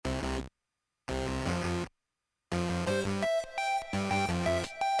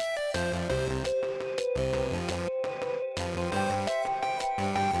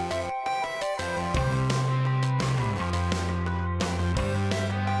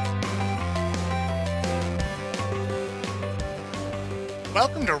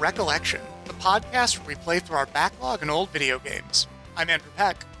Welcome to Recollection, the podcast where we play through our backlog and old video games. I'm Andrew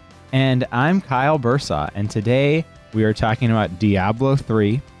Peck. And I'm Kyle Bursaw, and today we are talking about Diablo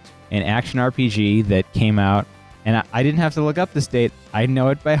 3, an action RPG that came out, and I didn't have to look up this date, I know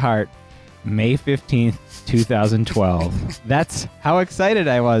it by heart, May 15th, 2012. That's how excited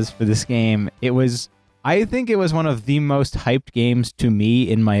I was for this game. I think it was one of the most hyped games to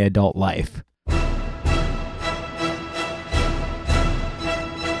me in my adult life.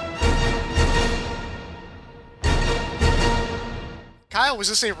 Kyle, was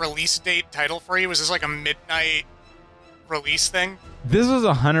this a release date title for you? Was this like a midnight release thing? This was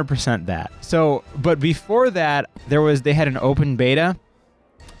 100% that. So, but before that, they had an open beta.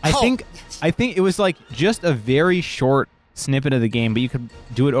 I think it was like just a very short snippet of the game, but you could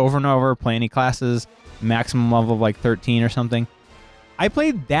do it over and over, play any classes, maximum level of like 13 or something. I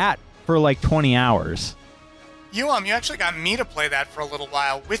played that for like 20 hours. You actually got me to play that for a little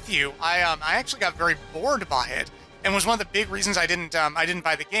while with you. I actually got very bored by it, and was one of the big reasons I didn't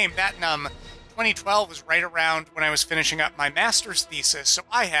buy the game. That 2012 was right around when I was finishing up my master's thesis, so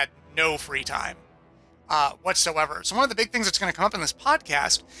I had no free time whatsoever. So one of the big things that's going to come up in this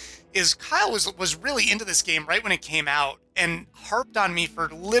podcast is Kyle was really into this game right when it came out and harped on me for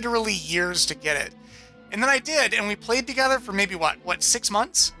literally years to get it. And then I did, and we played together for maybe, 6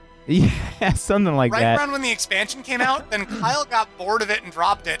 months? Yeah, something like that. Right around when the expansion came out, then Kyle got bored of it and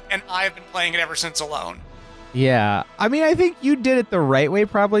dropped it, and I've been playing it ever since alone. Yeah, I mean, I think you did it the right way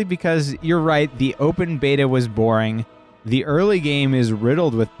probably because you're right, the open beta was boring. The early game is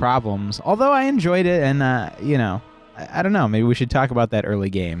riddled with problems, although I enjoyed it, and, I don't know, maybe we should talk about that early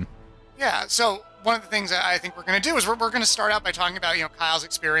game. Yeah, so one of the things that I think we're going to do is we're going to start out by talking about, Kyle's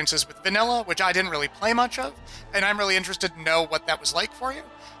experiences with vanilla, which I didn't really play much of, and I'm really interested to know what that was like for you.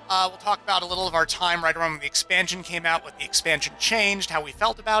 We'll talk about a little of our time right around when the expansion came out, what the expansion changed, how we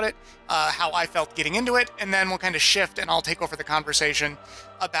felt about it, how I felt getting into it, and then we'll kind of shift and I'll take over the conversation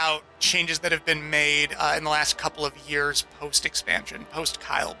about changes that have been made in the last couple of years post-expansion,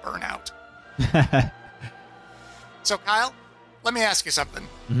 post-Kyle burnout. So Kyle, let me ask you something.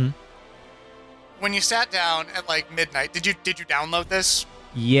 Mm-hmm. When you sat down at like midnight, did you download this?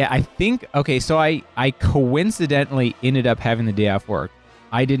 Yeah, I think, okay, so I coincidentally ended up having the day off work.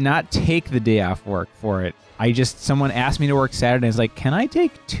 I did not take the day off work for it. Someone asked me to work Saturday. I was like, can I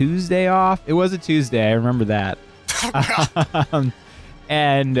take Tuesday off? It was a Tuesday. I remember that.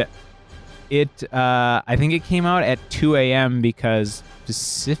 And I think it came out at 2 a.m. because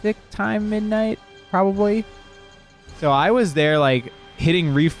Pacific time midnight, probably. So I was there like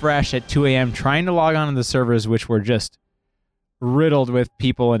hitting refresh at 2 a.m. trying to log on to the servers, which were just riddled with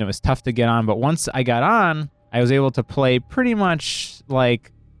people, and it was tough to get on. But once I got on, I was able to play pretty much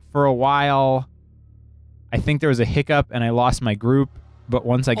like for a while. I think there was a hiccup and I lost my group, but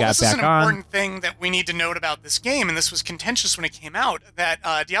once I got back on... This is an important thing that we need to note about this game, and this was contentious when it came out,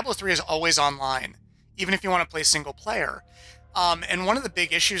 that Diablo 3 is always online, even if you want to play single player. And one of the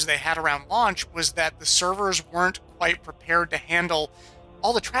big issues they had around launch was that the servers weren't quite prepared to handle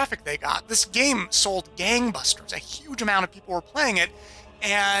all the traffic they got. This game sold gangbusters. A huge amount of people were playing it,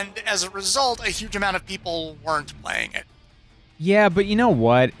 and as a result, a huge amount of people weren't playing it. Yeah, but you know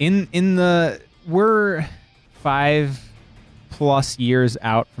what? We're 5+ years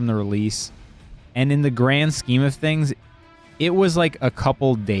out from the release, and in the grand scheme of things, it was like a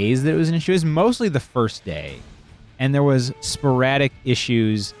couple days that it was an issue. It was mostly the first day, and there was sporadic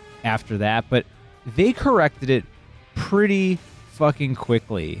issues after that, but they corrected it pretty fucking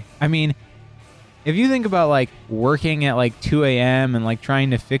quickly. I mean, if you think about like working at like 2 a.m. and like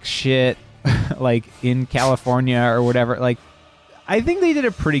trying to fix shit like in California or whatever, like I think they did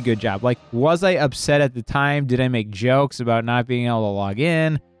a pretty good job. Like, was I upset at the time? Did I make jokes about not being able to log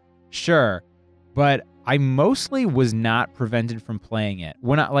in? Sure. But I mostly was not prevented from playing it.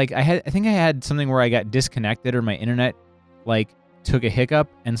 I think I had something where I got disconnected or my internet like took a hiccup,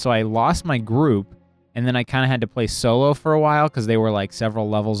 and so I lost my group. And then I kind of had to play solo for a while because they were like several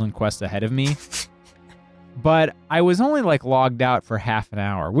levels and quests ahead of me. But I was only like logged out for half an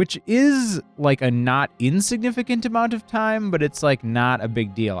hour, which is like a not insignificant amount of time, but it's like not a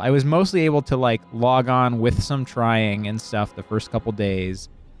big deal. I was mostly able to like log on with some trying and stuff the first couple days.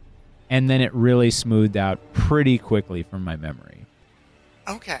 And then it really smoothed out pretty quickly from my memory.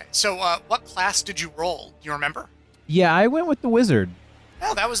 Okay. So what class did you roll? Do you remember? Yeah, I went with the wizard.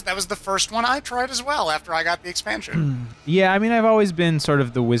 Oh, that was the first one I tried as well after I got the expansion. Yeah, I mean, I've always been sort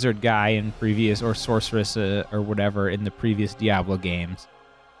of the wizard guy in previous, or sorceress or whatever in the previous Diablo games.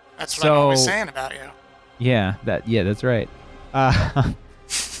 That's what I'm always saying about you. Yeah, that's right.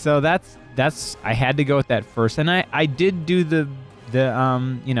 So that's I had to go with that first, and I did do the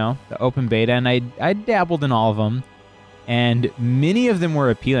the open beta, and I dabbled in all of them, and many of them were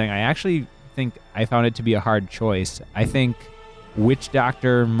appealing. I actually think I found it to be a hard choice. I think Witch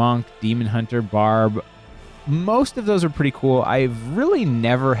Doctor, Monk, Demon Hunter, Barb, most of those are pretty cool. I've really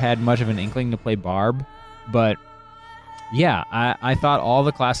never had much of an inkling to play Barb, but yeah, I thought all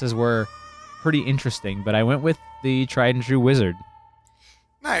the classes were pretty interesting, but I went with the tried and true wizard.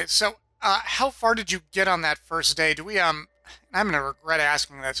 Nice. So, how far did you get on that first day? Do we, I'm going to regret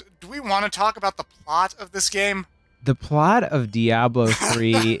asking this. Do we want to talk about the plot of this game? The plot of Diablo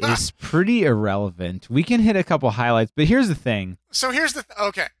 3 is pretty irrelevant. We can hit a couple highlights, but here's the thing. So here's the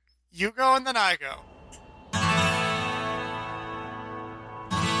okay. You go and then I go.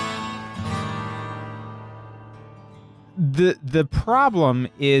 The problem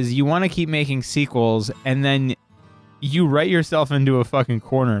is you want to keep making sequels, and then you write yourself into a fucking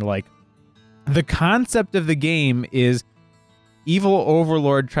corner. Like, the concept of the game is evil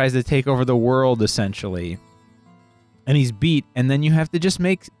overlord tries to take over the world, essentially, and he's beat, and then you have to just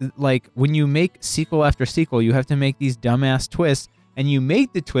make, like, when you make sequel after sequel, you have to make these dumbass twists, and you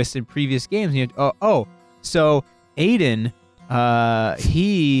make the twists in previous games, and you have to, so Aiden,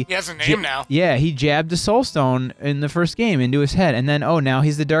 he has a name now. Yeah, he jabbed a soul stone in the first game into his head, and then now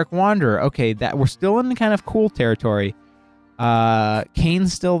he's the Dark Wanderer. Okay, that we're still in kind of cool territory.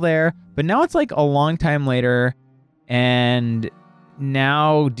 Kane's still there, but now it's like a long time later, and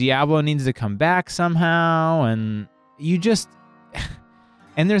now Diablo needs to come back somehow, and you just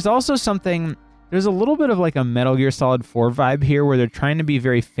and there's also there's a little bit of like a Metal Gear Solid 4 vibe here where they're trying to be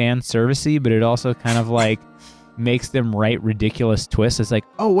very fan servicey, but it also kind of like makes them write ridiculous twists. It's like,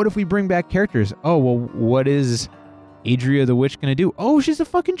 oh, what if we bring back characters? Oh, well, what is Adria the Witch gonna do? Oh, she's a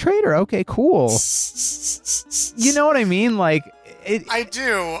fucking traitor. Okay, cool. You know what I mean? Like, I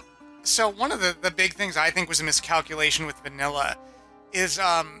do. So one of the big things I think was a miscalculation with vanilla is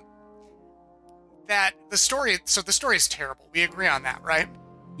that the story is terrible. We agree on that, right?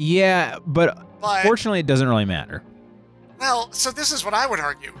 Yeah, but fortunately it doesn't really matter. Well, so this is what I would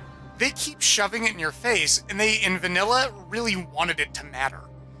argue. They keep shoving it in your face, and they, in vanilla, really wanted it to matter.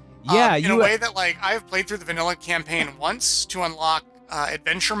 Yeah, in a way that, like, I've played through the vanilla campaign once to unlock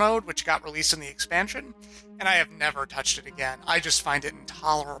adventure mode, which got released in the expansion, and I have never touched it again. I just find it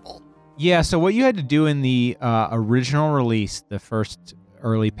intolerable. Yeah, so what you had to do in the original release, the first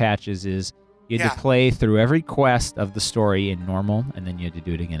early patches, is you had to play through every quest of the story in normal, and then you had to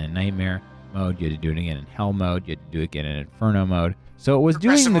do it again in nightmare mode, you had to do it again in hell mode, you had to do it again in inferno mode. So it was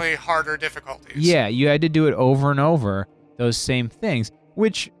progressively harder difficulties. Yeah, you had to do it over and over, those same things,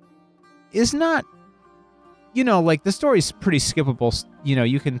 which is not, like the story's pretty skippable.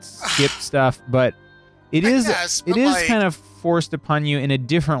 You can skip stuff, but it is kind of forced upon you in a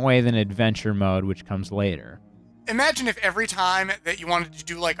different way than adventure mode, which comes later. Imagine if every time that you wanted to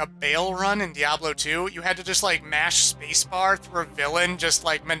do like a bail run in Diablo 2, you had to just like mash spacebar through a villain, just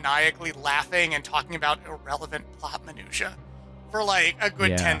like maniacally laughing and talking about irrelevant plot minutia for like a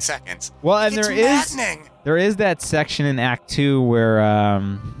good 10 seconds. Well, and there is that section in Act 2 where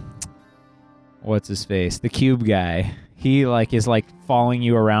what's his face? The cube guy. He like is like following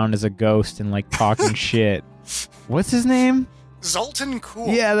you around as a ghost and like talking shit. What's his name? Zoltan Kuhl.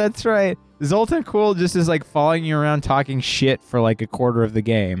 Yeah, that's right. Zoltan Kuhl just is like following you around talking shit for like a quarter of the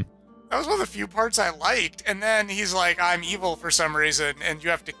game. That was one of the few parts I liked. And then he's like, I'm evil for some reason, and you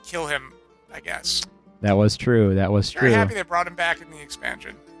have to kill him, I guess. That was true. Very happy they brought him back in the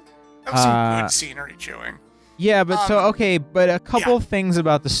expansion. That was some good scenery chewing. Yeah, but but a couple things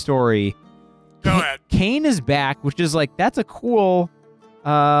about the story. Go ahead. Kane is back, which is like, that's a cool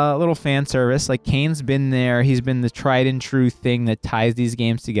little fan service. Like, Kane's been there. He's been the tried and true thing that ties these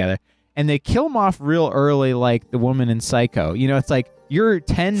games together. And they kill him off real early, like the woman in Psycho. It's like, you're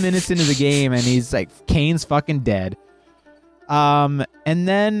 10 minutes into the game, and he's like, Kane's fucking dead. And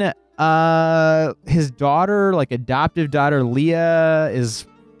then his daughter, like adoptive daughter, Leah, is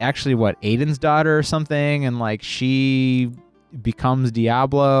actually Aiden's daughter or something, and like she becomes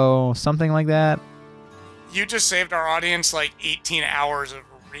Diablo, something like that. You just saved our audience like 18 hours of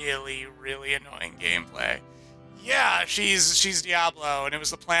really, really annoying gameplay. Yeah, she's Diablo, and it was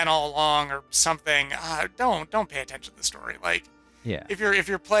the plan all along, or something. Don't pay attention to the story. Like, yeah, if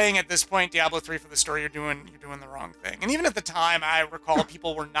you're playing at this point Diablo 3 for the story, you're doing the wrong thing. And even at the time, I recall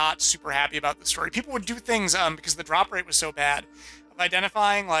people were not super happy about the story. People would do things because the drop rate was so bad of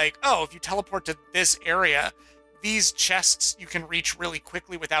identifying like, oh, if you teleport to this area, these chests you can reach really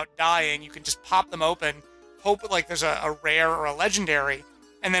quickly without dying. You can just pop them open, hope like there's a rare or a legendary,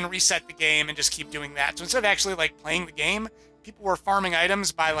 and then reset the game and just keep doing that. So instead of actually like playing the game, people were farming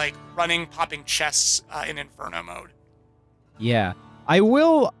items by like popping chests in Inferno mode. Yeah. I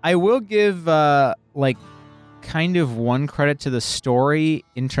will give like kind of one credit to the story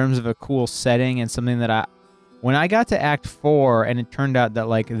in terms of a cool setting and something that when I got to Act 4 and it turned out that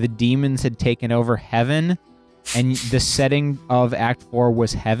like the demons had taken over heaven and the setting of Act 4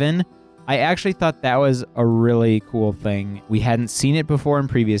 was heaven, I actually thought that was a really cool thing. We hadn't seen it before in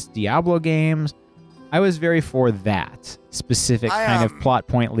previous Diablo games. I was very for that specific kind of plot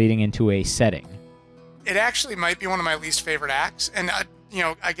point leading into a setting. It actually might be one of my least favorite acts. And,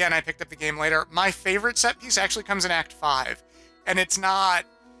 again, I picked up the game later. My favorite set piece actually comes in Act 5. And it's not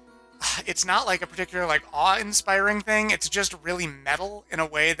like a particular like awe-inspiring thing. It's just really metal in a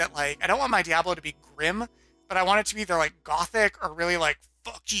way that like I don't want my Diablo to be grim, but I want it to be either like gothic or really like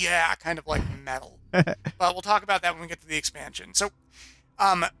fuck yeah kind of like metal. But we'll talk about that when we get to the expansion. So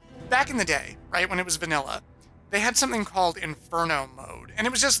back in the day, right, when it was vanilla, they had something called Inferno mode, and it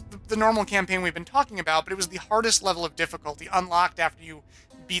was just the normal campaign we've been talking about, but it was the hardest level of difficulty unlocked after you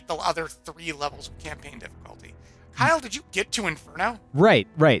beat the other 3 levels of campaign difficulty. Kyle, did you get to Inferno? Right.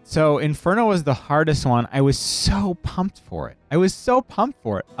 So Inferno was the hardest one. I was so pumped for it.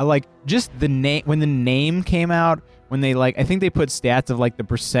 I like just the name, when the name came out, when they like, I think they put stats of like the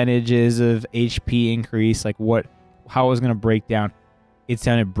percentages of HP increase, like how it was going to break down. It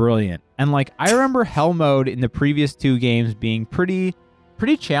sounded brilliant. And like, I remember Hell mode in the previous 2 games being pretty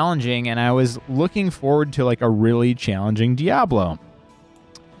challenging, and I was looking forward to like a really challenging Diablo.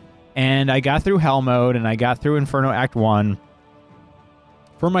 And I got through Hell mode, and I got through Inferno Act 1.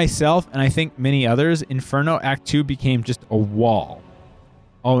 For myself, and I think many others, Inferno Act 2 became just a wall.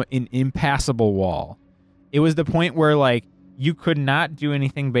 An impassable wall. It was the point where, like, you could not do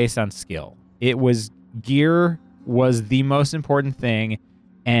anything based on skill. Gear was the most important thing,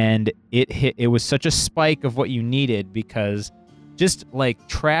 and it was such a spike of what you needed, because just, like,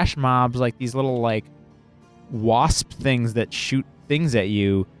 trash mobs, like these little, like, wasp things that shoot things at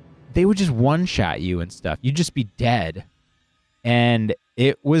you, they would just one-shot you and stuff. You'd just be dead. And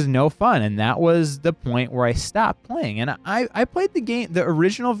it was no fun. And that was the point where I stopped playing. And I played the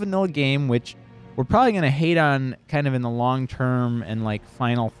original vanilla game, which we're probably going to hate on kind of in the long term and like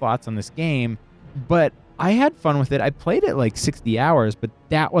final thoughts on this game. But I had fun with it. I played it like 60 hours, but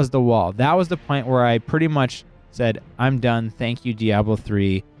that was the wall. That was the point where I pretty much said, I'm done. Thank you, Diablo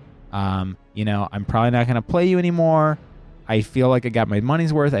 3. I'm probably not going to play you anymore. I feel like I got my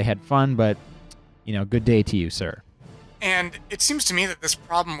money's worth. I had fun, but, good day to you, sir. And it seems to me that this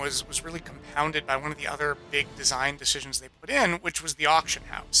problem was really compounded by one of the other big design decisions they put in, which was the auction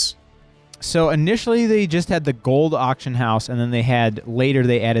house. So initially they just had the gold auction house, and then later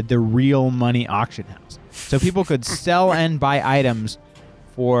they added the real money auction house. So people could sell and buy items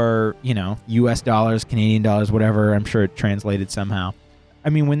for, US dollars, Canadian dollars, whatever. I'm sure it translated somehow. I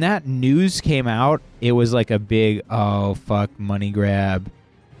mean, when that news came out, it was like a big, oh, fuck, money grab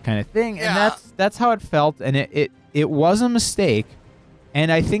kind of thing. Yeah. And that's how it felt. And it was a mistake.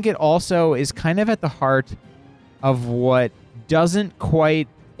 And I think it also is kind of at the heart of what doesn't quite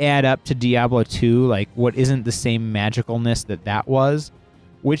add up to Diablo 2, like what isn't the same magicalness that was,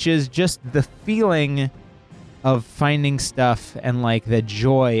 which is just the feeling of finding stuff and like the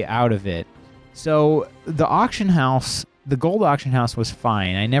joy out of it. So the auction house... The gold auction house was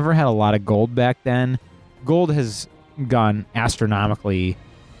fine. I never had a lot of gold back then. Gold has gone astronomically.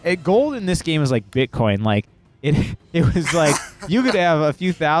 Gold in this game is like Bitcoin. Like it was like you could have a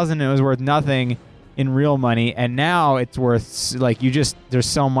few thousand and it was worth nothing in real money, and now it's worth like there's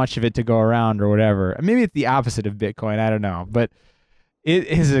so much of it to go around or whatever. Maybe it's the opposite of Bitcoin. I don't know, but it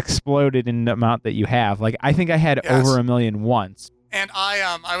has exploded in the amount that you have. Like I think I had over 1 million once. And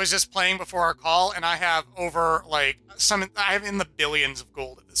I was just playing before our call, and I have over I have in the billions of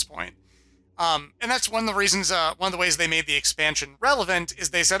gold at this point. And that's one of the reasons, one of the ways they made the expansion relevant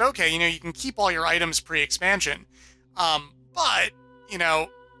is they said, okay, you can keep all your items pre-expansion. But,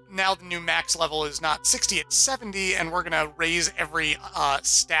 now the new max level is not 60, it's 70, and we're going to raise every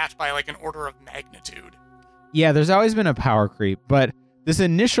stat by like an order of magnitude. Yeah, there's always been a power creep, but this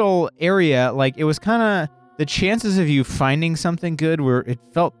initial area, like it was kind of... The chances of you finding something good it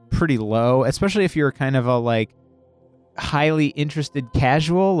felt pretty low, especially if you're kind of a like highly interested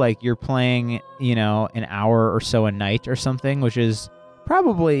casual, like you're playing, an hour or so a night or something, which is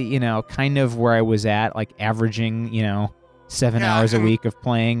probably, kind of where I was at, like averaging, 7 hours a week of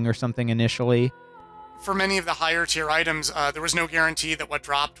playing or something initially. For many of the higher tier items, there was no guarantee that what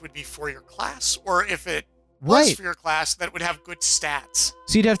dropped would be for your class, or if it was for your class, that would have good stats.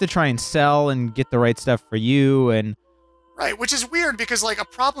 So you'd have to try and sell and get the right stuff for you, and... Right, which is weird, because, like, a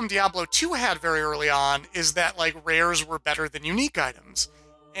problem Diablo 2 had very early on is that, like, rares were better than unique items.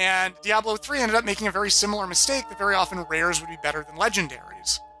 And Diablo 3 ended up making a very similar mistake that very often rares would be better than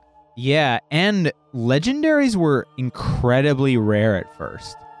legendaries. Yeah, and legendaries were incredibly rare at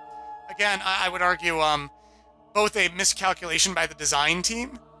first. Again, I would argue both a miscalculation by the design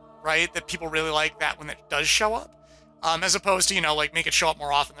team, right? That people really like that when it does show up, as opposed to, like make it show up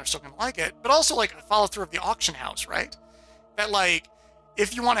more often, they're still going to like it. But also like a follow through of the auction house, right? That like,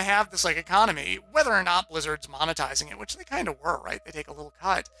 if you want to have this like economy, whether or not Blizzard's monetizing it, which they kind of were, right? They take a little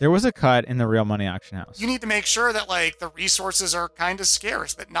cut. There was a cut in the real money auction house. You need to make sure that like the resources are kind of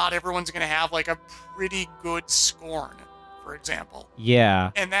scarce, that not everyone's going to have like a pretty good scorn, for example.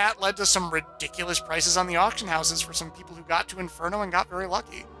 Yeah. And that led to some ridiculous prices on the auction houses for some people who got to Inferno and got very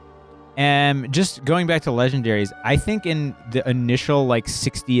lucky. And just going back to legendaries, I think in the initial like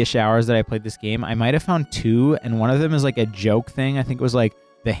 60-ish hours that I played this game, I might have found 2, and one of them is like a joke thing. I think it was like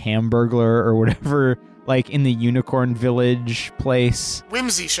the Hamburglar or whatever, like in the Unicorn Village place.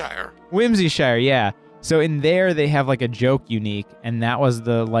 Whimsyshire, yeah. So in there they have like a joke unique, and that was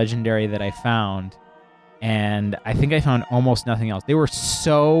the legendary that I found. And I think I found almost nothing else. They were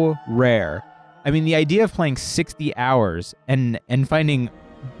so rare. I mean, the idea of playing 60 hours and finding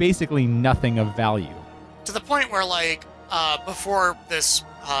basically nothing of value. To the point where, like, before this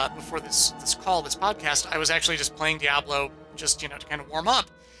podcast, I was actually just playing Diablo just, to kind of warm up.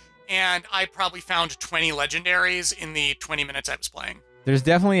 And I probably found 20 legendaries in the 20 minutes I was playing. There's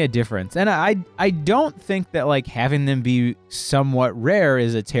definitely a difference. And I don't think that, like, having them be somewhat rare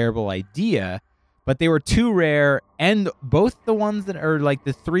is a terrible idea. But they were too rare, and both the ones that are, like,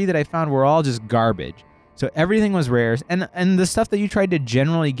 the 3 that I found were all just garbage. So everything was rares, and the stuff that you tried to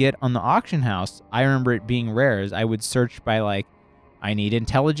generally get on the auction house, I remember it being rares. I would search by, like, I need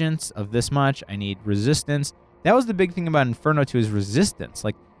intelligence of this much, I need resistance. That was the big thing about Inferno 2 is resistance.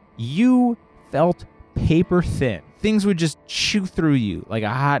 Like, you felt paper thin. Things would just chew through you like a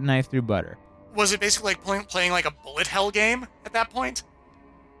hot knife through butter. Was it basically like playing like a bullet hell game at that point?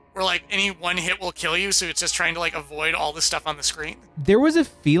 Where, like, any one hit will kill you, so it's just trying to, like, avoid all the stuff on the screen? There was a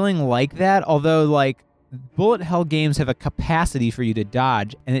feeling like that, although, like, bullet hell games have a capacity for you to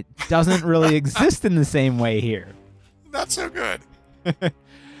dodge, and it doesn't really exist in the same way here. Not so good.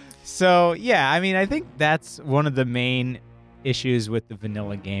 So, yeah, I mean, I think that's one of the main issues with the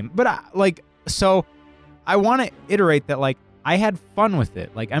vanilla game. But, so I want to iterate that, like, I had fun with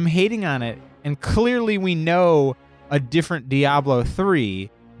it. Like, I'm hating on it, and clearly we know a different Diablo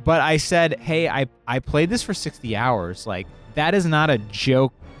 3, but I said, hey, I played this for 60 hours. Like, that is not a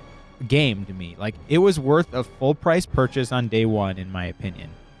joke game to me. Like, it was worth a full price purchase on day one, in my opinion.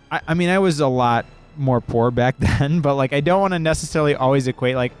 I mean, I was a lot more poor back then, but, like, I don't want to necessarily always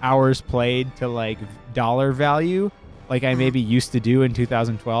equate, like, hours played to, like, dollar value, like I maybe used to do in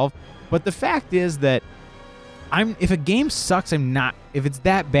 2012. But the fact is that if a game sucks, if it's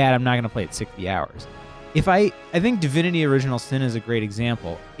that bad, I'm not going to play it 60 hours. I think Divinity Original Sin is a great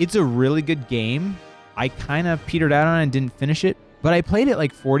example. It's a really good game. I kind of petered out on it and didn't finish it, but I played it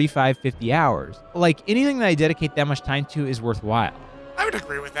like 45, 50 hours. Like, anything that I dedicate that much time to is worthwhile. I would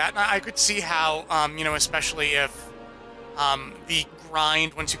agree with that. And I could see how, especially if the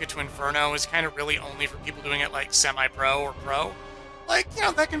grind once you get to Inferno is kind of really only for people doing it like semi-pro or pro. Like,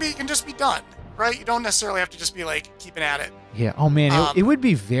 that can just be done, right? You don't necessarily have to just be like keeping at it. Yeah. Oh man, it would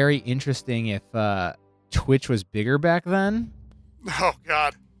be very interesting if Twitch was bigger back then. Oh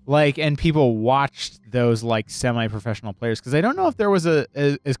God. Like, and people watched those like semi-professional players, because I don't know if there was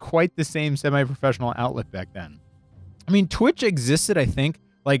is quite the same semi-professional outlet back then. I mean, Twitch existed, I think.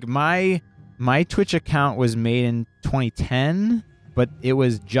 Like, my Twitch account was made in 2010, but it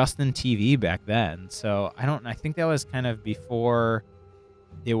was Justin TV back then. So I think that was kind of before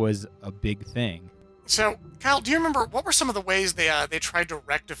it was a big thing. So, Kyle, do you remember what were some of the ways they tried to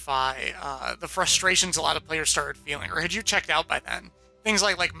rectify the frustrations a lot of players started feeling, or had you checked out by then? Things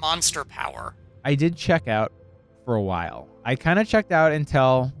like monster power. I did check out for a while. I kind of checked out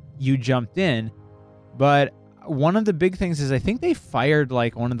until you jumped in, but one of the big things is I think they fired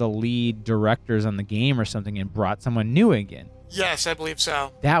like one of the lead directors on the game or something and brought someone new again. Yes, I believe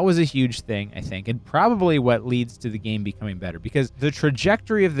so. That was a huge thing, I think, and probably what leads to the game becoming better, because the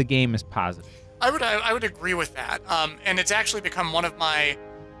trajectory of the game is positive. I would agree with that. And it's actually become one of my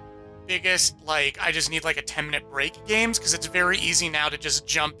biggest, like, I just need like a 10-minute break games, because it's very easy now to just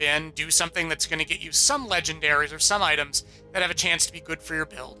jump in, do something that's going to get you some legendaries or some items that have a chance to be good for your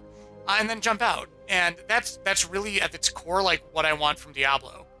build, and then jump out. And that's really at its core like what I want from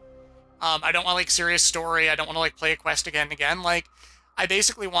Diablo. I don't want like serious story. I don't want to like play a quest again and again. Like, I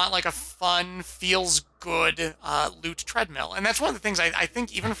basically want like a fun, feels good loot treadmill. And that's one of the things I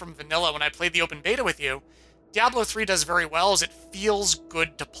think even from vanilla, when I played the open beta with you, Diablo 3 does very well is it feels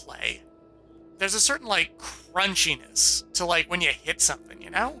good to play. There's a certain, like, crunchiness to, like, when you hit something, you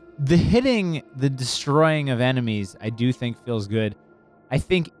know? The hitting, the destroying of enemies, I do think feels good. I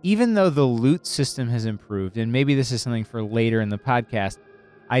think even though the loot system has improved, and maybe this is something for later in the podcast,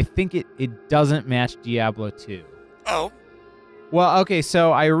 I think it doesn't match Diablo 2. Oh. Well, okay,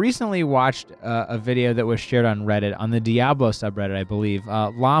 so I recently watched a video that was shared on Reddit, on the Diablo subreddit, I believe.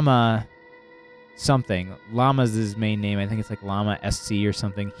 Llama something. Llama's his main name. I think it's like Llama SC or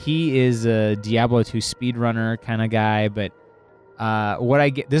something. He is a Diablo 2 speedrunner kind of guy, but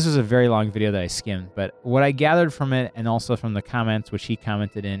this was a very long video that I skimmed, but what I gathered from it, and also from the comments which he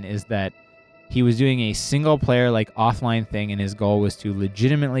commented in, is that he was doing a single player, like, offline thing, and his goal was to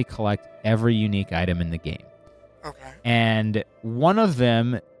legitimately collect every unique item in the game. Okay. And one of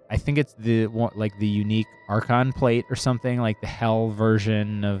them, I think it's the unique Archon plate or something, like the Hell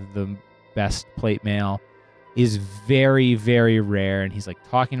version of the best plate mail, is very, very rare. And he's like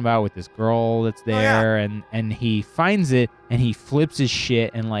talking about with this girl that's there, and he finds it and he flips his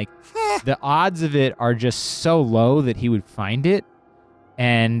shit, and like the odds of it are just so low that he would find it.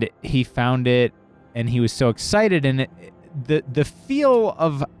 And he found it, and he was so excited. And the feel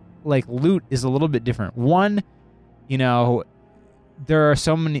of like loot is a little bit different. One, you know, there are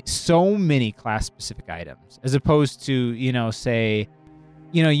so many class specific items, as opposed to, you know, say,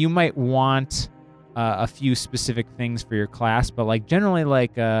 you know, you might want a few specific things for your class, but like generally,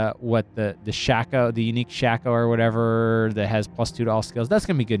 like what the Shaco, the unique Shaco or whatever that has +2 to all skills, that's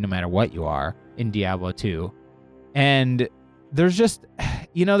gonna be good no matter what you are in Diablo 2. And there's just,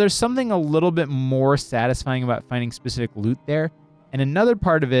 you know, there's something a little bit more satisfying about finding specific loot there. And another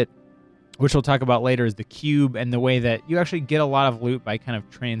part of it, which we'll talk about later, is the cube, and the way that you actually get a lot of loot by kind of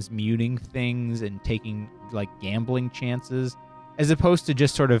transmuting things and taking like gambling chances, as opposed to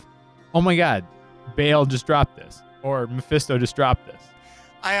just sort of, oh my god, Baal just dropped this, or Mephisto just dropped this.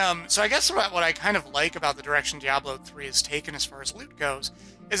 So I guess what I kind of like about the direction Diablo 3 has taken as far as loot goes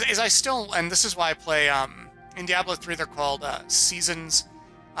is I still, and this is why I play, in Diablo 3 they're called seasons,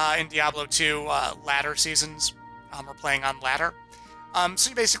 in Diablo 2 ladder seasons, we're playing on ladder.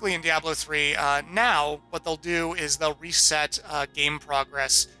 So basically in Diablo 3, now what they'll do is they'll reset game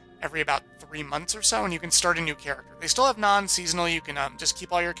progress every about 3 months or so, and you can start a new character. They still have non-seasonal. You can just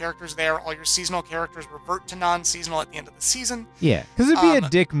keep all your characters there. All your seasonal characters revert to non-seasonal at the end of the season. Yeah, because it'd be a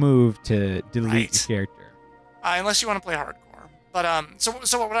dick move to delete your character. Unless you want to play hardcore. But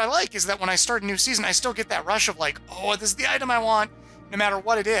so what I like is that when I start a new season, I still get that rush of like, oh, this is the item I want, no matter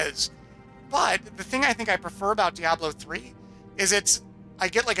what it is. But the thing I think I prefer about Diablo 3 is I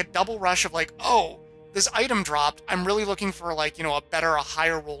get like a double rush of like, oh, this item dropped. I'm really looking for like, you know, a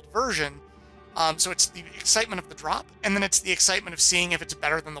higher rolled version. So it's the excitement of the drop, and then it's the excitement of seeing if it's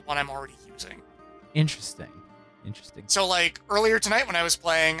better than the one I'm already using. Interesting. So like earlier tonight when I was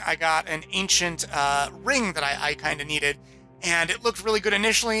playing, I got an ancient ring that I kind of needed, and it looked really good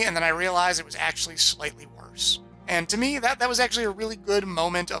initially, and then I realized it was actually slightly worse. And to me, that was actually a really good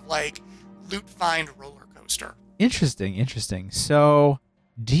moment of like loot find roller coaster. Interesting. So,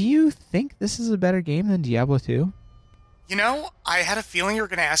 do you think this is a better game than Diablo 2? You know, I had a feeling you were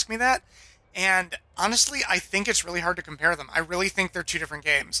going to ask me that, and honestly, I think it's really hard to compare them. I really think they're two different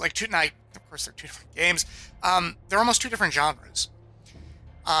games. Of course, they're two different games. They're almost two different genres.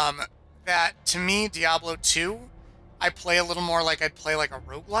 That, to me, Diablo 2, I play a little more like I'd play like a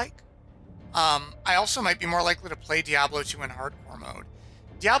roguelike. I also might be more likely to play Diablo 2 in hardcore mode.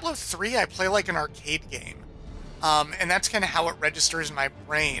 Diablo 3, I play like an arcade game. And that's kind of how it registers in my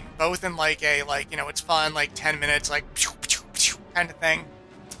brain, both in like it's fun, like 10 minutes, like kind of thing,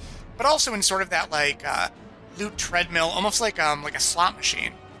 but also in sort of that like loot treadmill, almost like a slot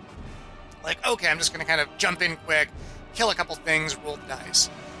machine. Like, okay, I'm just gonna kind of jump in quick, kill a couple things, roll the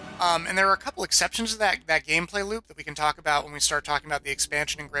dice. And there are a couple exceptions to that gameplay loop that we can talk about when we start talking about the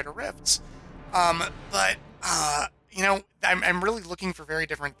expansion and Greater Rifts. But I'm really looking for very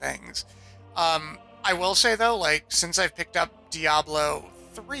different things. I will say, though, like, since I've picked up Diablo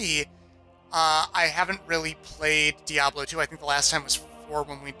 3, I haven't really played Diablo 2. I think the last time was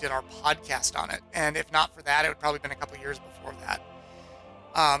when we did our podcast on it. And if not for that, it would probably been a couple years before that.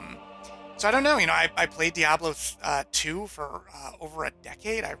 So I don't know. You know, I played Diablo 2 for over a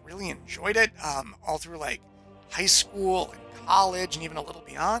decade. I really enjoyed it all through, like, high school and college and even a little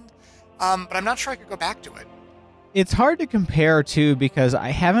beyond. But I'm not sure I could go back to it. It's hard to compare, too, because I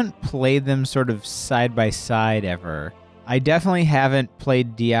haven't played them sort of side by side ever. I definitely haven't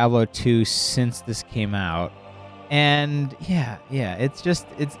played Diablo 2 since this came out. And yeah, it's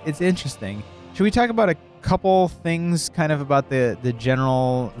interesting. Should we talk about a couple things kind of about the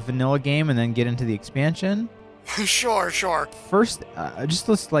general vanilla game and then get into the expansion? Sure. First, just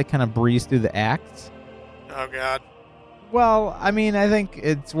let's like kind of breeze through the acts. Oh, God. Well, I mean, I think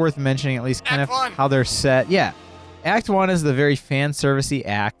it's worth mentioning at least kind Act of one. how they're set. Yeah. Act 1 is the very fan servicey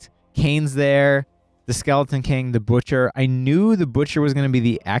act. Kane's there, the Skeleton King, the Butcher. I knew the Butcher was going to be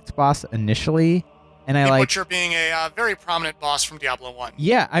the act boss initially, and I The like Butcher being a very prominent boss from Diablo 1.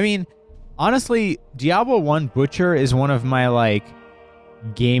 Yeah, I mean, honestly, Diablo 1 Butcher is one of my like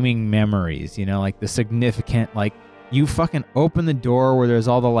gaming memories, you know, like the significant like you fucking open the door where there's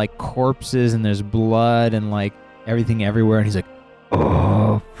all the like corpses and there's blood and like everything everywhere, and he's like,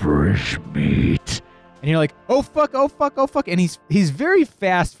 "Oh, fresh meat." And you're like, "Oh fuck, oh fuck, oh fuck." And he's very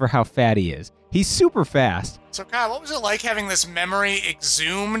fast for how fat he is. He's super fast. So, Kyle, what was it like having this memory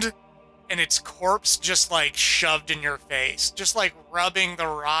exhumed and its corpse just like shoved in your face? Just like rubbing the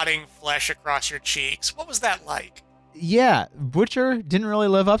rotting flesh across your cheeks. What was that like? Yeah, Butcher didn't really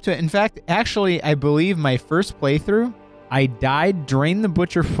live up to it. In fact, actually, I believe my first playthrough, I died during the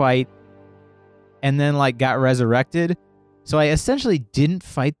Butcher fight and then like got resurrected. So I essentially didn't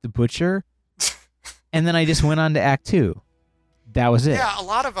fight the Butcher. And then I just went on to Act 2. That was it. Yeah, a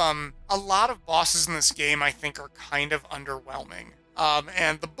lot of bosses in this game I think are kind of underwhelming.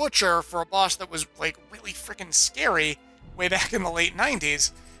 And the Butcher, for a boss that was like really freaking scary way back in the late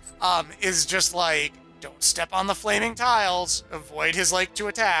 90s, is just like, don't step on the flaming tiles, avoid his like 2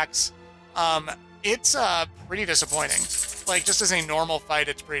 attacks. It's pretty disappointing. Like, just as a normal fight,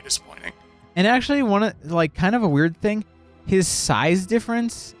 it's pretty disappointing. And actually, one of like kind of a weird thing, his size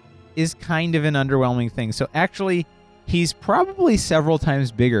difference is kind of an underwhelming thing. So actually, he's probably several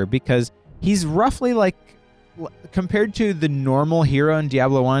times bigger because he's roughly like, compared to the normal hero in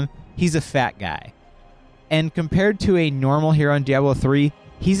Diablo 1, he's a fat guy. And compared to a normal hero in Diablo 3,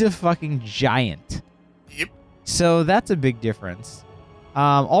 he's a fucking giant. Yep. So that's a big difference.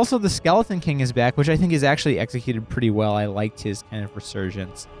 Also, the Skeleton King is back, which I think is actually executed pretty well. I liked his kind of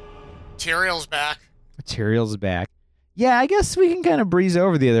resurgence. Material's back. Material's back. Yeah, I guess we can kind of breeze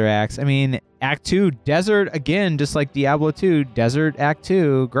over the other acts. I mean, Act 2, Desert, again, just like Diablo 2, Desert, Act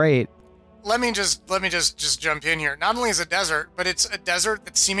 2, great. Let me just jump in here. Not only is it desert, but it's a desert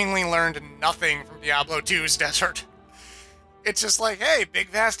that seemingly learned nothing from Diablo 2's desert. It's just like, hey, big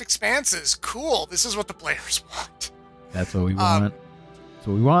vast expanses. Cool. This is what the players want. That's what we want. That's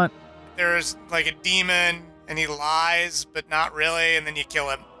what we want. There's like a demon, and he lies, but not really, and then you kill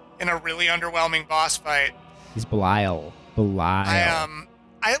him in a really underwhelming boss fight. He's Belial. I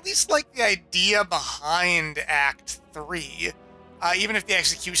at least like the idea behind Act 3, even if the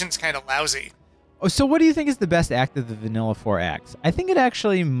execution's kind of lousy. Oh, so what do you think is the best act of the Vanilla 4 acts? I think it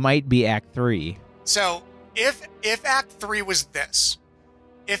actually might be Act 3. So, if Act 3 was this,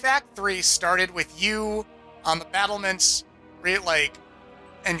 if Act 3 started with you on the battlements,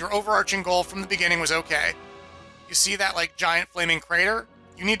 and your overarching goal from the beginning was, okay, you see that, like, giant flaming crater?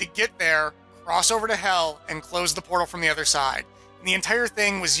 You need to get there, cross over to Hell, and close the portal from the other side. And the entire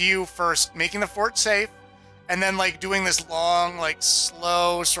thing was you first making the fort safe, and then, like, doing this long, like,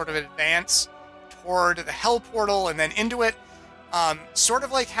 slow sort of advance toward the Hell portal and then into it. Sort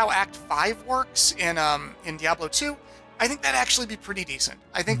of like how Act 5 works in Diablo 2. I think that'd actually be pretty decent.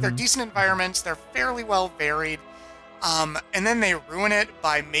 I think they're decent environments. They're fairly well varied. And then they ruin it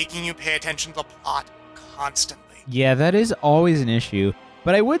by making you pay attention to the plot constantly. Yeah, that is always an issue.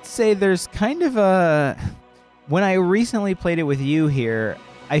 But I would say there's kind of a... When I recently played it with you here,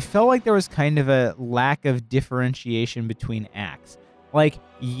 I felt like there was kind of a lack of differentiation between acts. Like,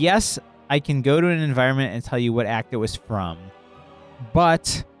 yes, I can go to an environment and tell you what act it was from,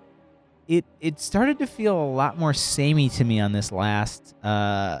 but it started to feel a lot more samey to me on this last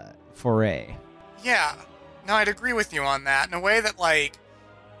foray. Yeah, no, I'd agree with you on that. In a way that, like,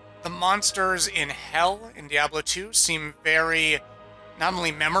 the monsters in Hell in Diablo 2 seem very not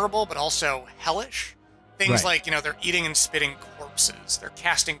only memorable, but also hellish. Things like, you know, they're eating and spitting corpses. They're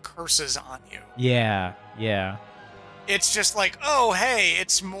casting curses on you. Yeah. It's just like, oh, hey,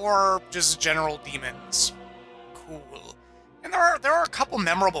 it's more just general demons. Cool. And there are a couple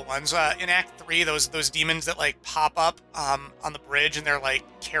memorable ones. In Act 3, those demons that, like, pop up on the bridge and they're, like,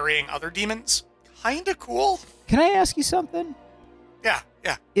 carrying other demons. Kinda cool. Can I ask you something? Yeah.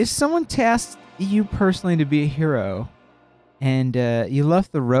 If someone tasked you personally to be a hero and you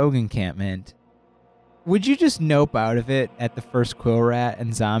left the rogue encampment, would you just nope out of it at the first quill rat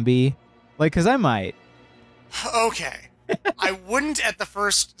and zombie? Like, because I might. Okay. I wouldn't at the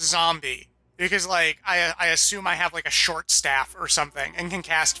first zombie, because, like, I assume I have, like, a short staff or something and can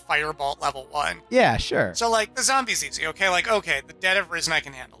cast Firebolt level 1. Yeah, sure. So, like, the zombie's easy, okay? Like, okay, the dead have risen, I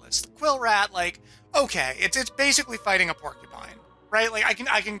can handle this. The quill rat, like, okay, it's basically fighting a porcupine, right? Like,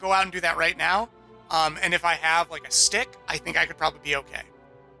 I can go out and do that right now. And if I have like a stick, I think I could probably be okay.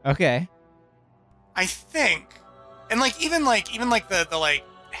 Okay. I think, and even the like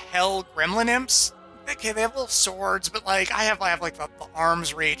hell gremlin imps. Okay, they have little swords, but like I have like the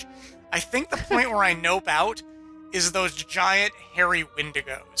arms reach. I think the point where I nope out is those giant hairy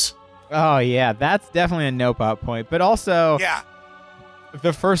wendigos. Oh yeah, that's definitely a nope out point. But also, yeah,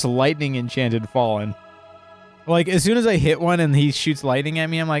 the first lightning enchanted fallen. Like as soon as I hit one and he shoots lightning at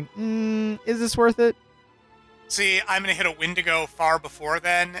me, I'm like, is this worth it? See, I'm gonna hit a wendigo far before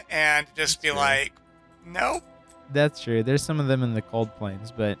then, and just be like, nope. That's true. There's some of them in the cold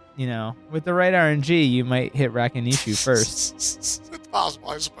plains, but, with the right RNG, you might hit Rakinishu first. It's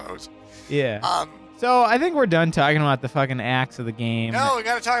possible, I suppose. Yeah. So I think we're done talking about the fucking acts of the game. No, we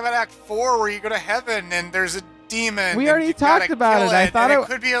got to talk about Act 4 where you go to heaven and there's a demon. We already talked about it. I thought it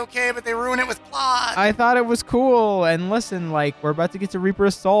could be okay, but they ruin it with plot. I thought it was cool. And listen, we're about to get to Reaper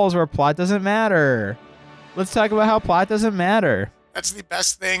of Souls where plot doesn't matter. Let's talk about how plot doesn't matter. That's the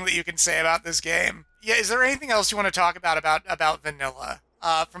best thing that you can say about this game. Yeah, is there anything else you want to talk about vanilla?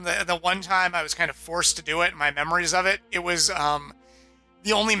 From the one time I was kind of forced to do it, and my memories of it was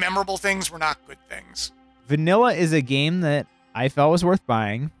the only memorable things were not good things. Vanilla is a game that I felt was worth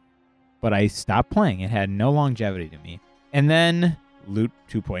buying, but I stopped playing. It had no longevity to me. And then Loot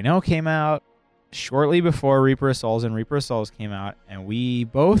 2.0 came out shortly before Reaper of Souls, and Reaper of Souls came out, and we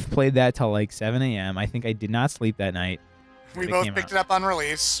both played that till like 7 a.m. I think I did not sleep that night. We both picked it up on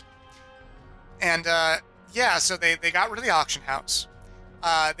release. And, so they got rid of the auction house.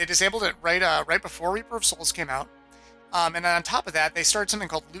 They disabled it right before Reaper of Souls came out. And then on top of that, they started something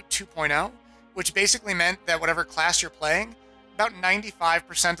called Loot 2.0, which basically meant that whatever class you're playing, about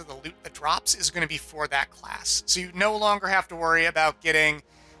 95% of the loot that drops is going to be for that class. So you no longer have to worry about getting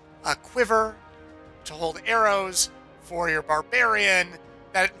a quiver to hold arrows for your barbarian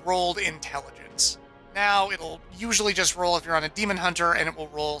that rolled intelligence. Now it'll usually just roll if you're on a demon hunter, and it will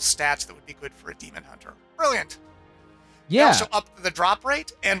roll stats that would be good for a demon hunter. Brilliant. Yeah. They also upped the drop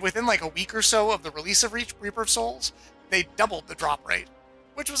rate, and within like a week or so of the release of Reaper of Souls, they doubled the drop rate,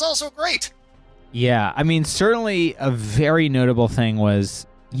 which was also great. Yeah, I mean, certainly a very notable thing was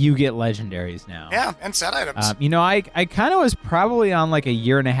you get legendaries now. Yeah, and set items. I kind of was probably on like a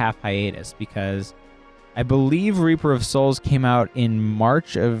 1.5-year hiatus because I believe Reaper of Souls came out in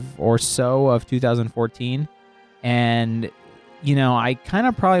March of 2014. And, I kind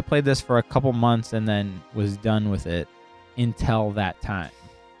of probably played this for a couple months and then was done with it until that time.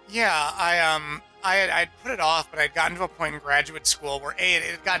 Yeah, I'd put it off, but I'd gotten to a point in graduate school where A, it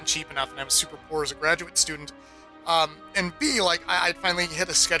had gotten cheap enough and I was super poor as a graduate student. And B, I'd finally hit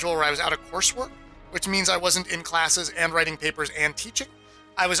a schedule where I was out of coursework, which means I wasn't in classes and writing papers and teaching.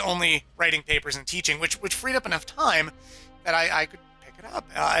 I was only writing papers and teaching, which freed up enough time that I could pick it up.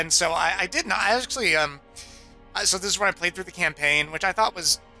 And so I did not. I actually, so this is where I played through the campaign, which I thought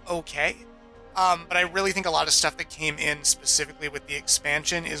was okay. But I really think a lot of stuff that came in specifically with the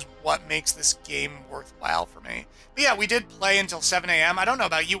expansion is what makes this game worthwhile for me. But yeah, we did play until 7 a.m. I don't know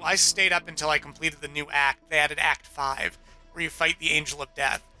about you. I stayed up until I completed the new act. They added Act 5, where you fight the Angel of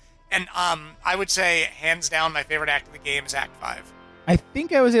Death. And I would say, hands down, my favorite act of the game is Act 5. I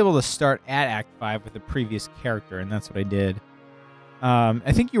think I was able to start at Act 5 with a previous character, and that's what I did.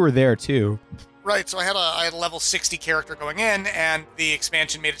 I think you were there, too. Right, so I had a level 60 character going in, and the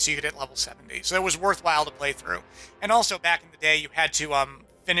expansion made it so you could hit level 70. So it was worthwhile to play through. And also, back in the day, you had to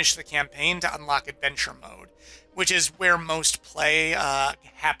finish the campaign to unlock adventure mode, which is where most play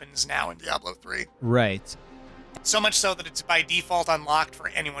happens now in Diablo 3. Right. So much so that it's by default unlocked for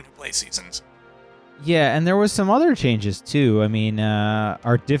anyone who plays Seasons. Yeah, and there was some other changes, too. I mean,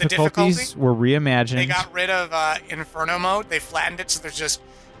 our difficulties were reimagined. They got rid of Inferno mode. They flattened it so there's just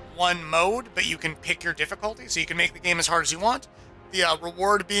one mode, but you can pick your difficulty, so you can make the game as hard as you want. The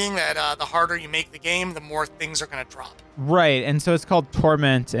reward being that the harder you make the game, the more things are going to drop. Right, and so it's called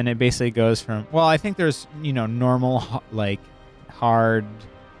Torment, and it basically goes from, well, I think there's, normal, hard,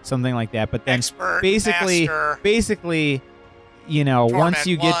 something like that, but then Expert, basically, master, Torment once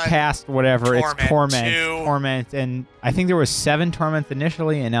you get past whatever, it's Torment, 2. Torment, and I think there was 7 Torments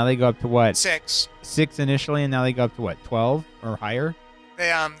initially, and now they go up to what? 6. 6 initially, and now they go up to what, 12 or higher?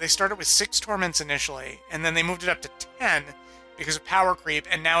 They started with 6 Torments initially, and then they moved it up to 10 because of power creep,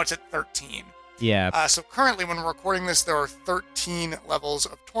 and now it's at 13. Yeah. So currently, when we're recording this, there are 13 levels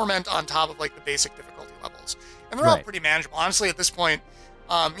of Torment on top of the basic difficulty levels, and they're all pretty manageable. Honestly, at this point,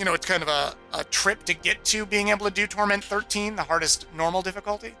 it's kind of a trip to get to being able to do Torment 13, the hardest normal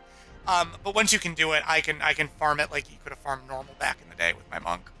difficulty. But once you can do it, I can farm it like you could have farmed normal back in the day with my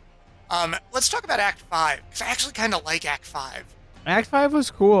monk. Let's talk about Act 5, because I actually kind of like Act 5. Act 5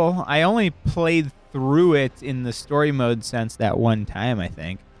 was cool. I only played through it in the story mode sense that one time, I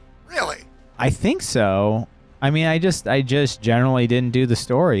think. Really? I think so. I mean, I just generally didn't do the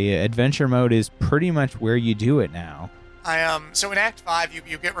story. Adventure mode is pretty much where you do it now. So in Act 5,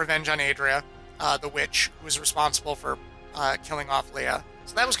 you get revenge on Adria, the witch who was responsible for killing off Leah.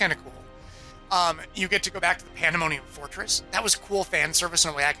 So that was kind of cool. You get to go back to the Pandemonium Fortress. That was cool fan service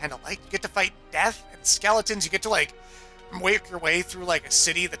in a way I kind of liked. You get to fight death and skeletons. You get to, like, work your way through, like, a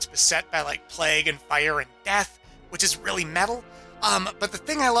city that's beset by, like, plague and fire and death, which is really metal. But the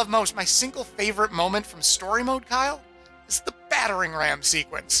thing I love most, my single favorite moment from story mode, Kyle, is the battering ram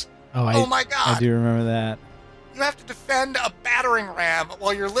sequence. Oh my God. I do remember that. You have to defend a battering ram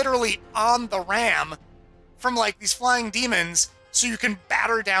while you're literally on the ram from, like, these flying demons so you can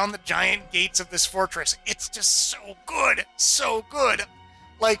batter down the giant gates of this fortress. It's just so good. So good.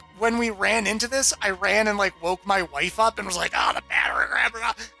 Like, when we ran into this, I ran and, like, woke my wife up and was like, the battering ram.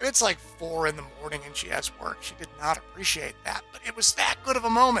 And it's like 4 a.m. and she has work. She did not appreciate that, but it was that good of a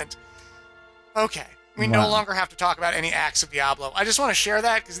moment. Okay. We no longer have to talk about any acts of Diablo. I just want to share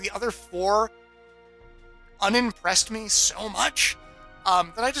that because the other 4 unimpressed me so much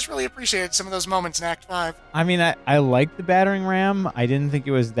that I just really appreciated some of those moments in Act 5. I mean, I like the battering ram. I didn't think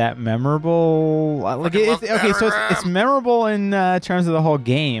it was that memorable. Like, it's memorable in terms of the whole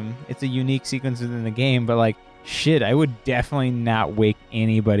game. It's a unique sequence within the game, but, like, shit, I would definitely not wake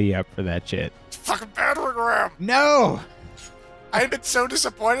anybody up for that shit. Fucking battering ram. No! I had been so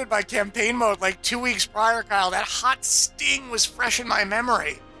disappointed by campaign mode like 2 weeks prior, Kyle. That hot sting was fresh in my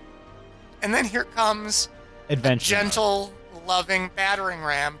memory. And then here comes Adventure a gentle, loving battering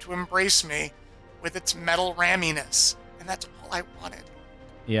ram to embrace me with its metal ramminess. And that's all I wanted.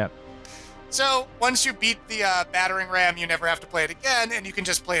 Yep. So once you beat the battering ram, you never have to play it again, and you can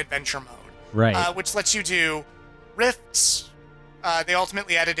just play adventure mode. Right. Which lets you do rifts. They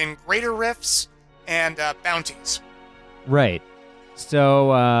ultimately added in greater rifts and bounties. Right.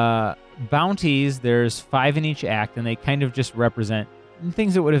 So bounties, there's 5 in each act, and they kind of just represent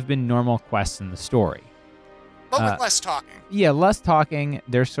things that would have been normal quests in the story. But with less talking. Yeah, less talking.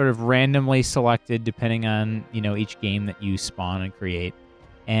 They're sort of randomly selected depending on, each game that you spawn and create.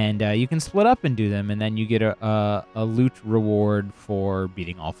 And you can split up and do them, and then you get a loot reward for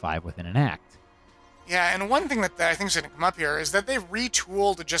beating all 5 within an act. Yeah, and one thing that I think is going to come up here is that they've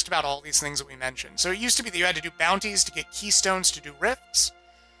retooled just about all these things that we mentioned. So it used to be that you had to do bounties to get keystones to do rifts,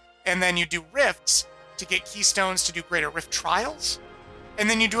 and then you do rifts to get keystones to do greater rift trials, and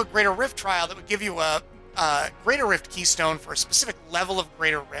then you do a greater rift trial that would give you a greater rift keystone for a specific level of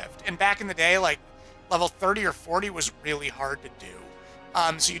greater rift. And back in the day, like, level 30 or 40 was really hard to do.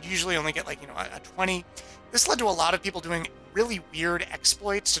 So you'd usually only get, like, a 20. This led to a lot of people doing really weird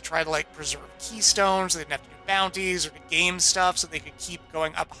exploits to try to, like, preserve keystones. They didn't have to do bounties or to game stuff so they could keep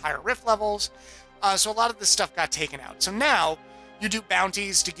going up higher rift levels. So a lot of this stuff got taken out. So now you do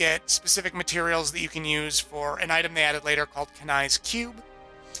bounties to get specific materials that you can use for an item they added later called Kanai's Cube.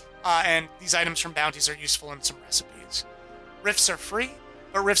 And these items from bounties are useful in some recipes. Rifts are free,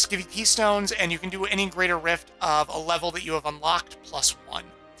 but rifts give you keystones, and you can do any greater rift of a level that you have unlocked plus 1.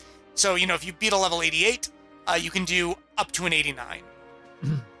 So, if you beat a level 88, you can do up to an 89.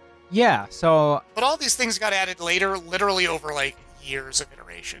 Yeah, so... But all these things got added later, literally over, like, years of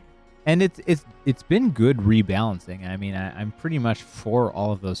iteration. And it's been good rebalancing. I mean, I'm pretty much for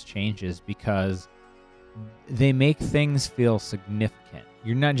all of those changes because they make things feel significant.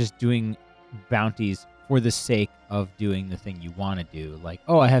 You're not just doing bounties for the sake of doing the thing you want to do. Like,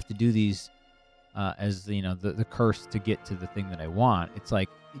 I have to do these as, the curse to get to the thing that I want. It's like,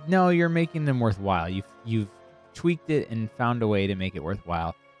 no, you're making them worthwhile. You've tweaked it and found a way to make it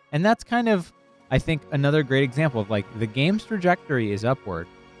worthwhile. And that's kind of, I think, another great example of, like, the game's trajectory is upward.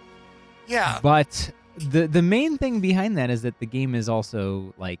 Yeah. But the main thing behind that is that the game is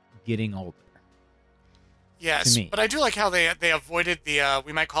also, like, getting older. Yes, but I do like how they avoided the,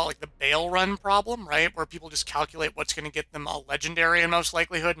 we might call it, like, the bail run problem, right? Where people just calculate what's going to get them a legendary in most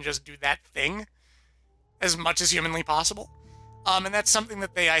likelihood and just do that thing as much as humanly possible. And that's something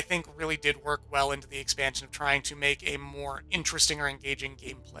that they, I think, really did work well into the expansion of trying to make a more interesting or engaging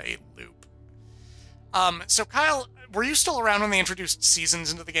gameplay loop. So, Kyle, were you still around when they introduced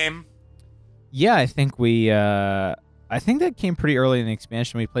seasons into the game? Yeah, I think I think that came pretty early in the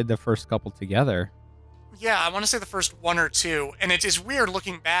expansion. We played the first couple together. Yeah, I want to say the first 1 or 2, and it is weird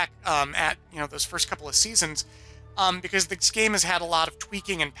looking back at those first couple of seasons because this game has had a lot of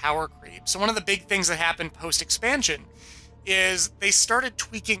tweaking and power creep. So one of the big things that happened post-expansion is they started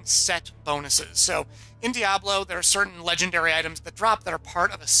tweaking set bonuses. So in Diablo, there are certain legendary items that drop that are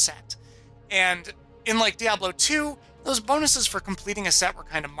part of a set. And in, like, Diablo 2, those bonuses for completing a set were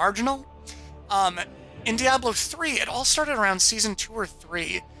kind of marginal. Um, in Diablo 3, it all started around Season 2 or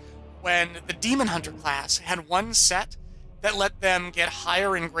 3, when the Demon Hunter class had one set that let them get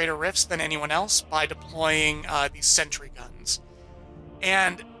higher and greater rifts than anyone else by deploying these sentry guns.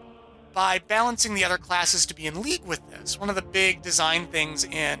 And by balancing the other classes to be in league with this, one of the big design things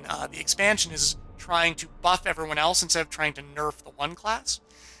in the expansion is trying to buff everyone else instead of trying to nerf the one class,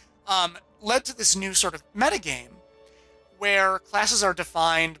 led to this new sort of metagame where classes are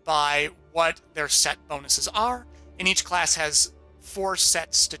defined by what their set bonuses are, and each class has 4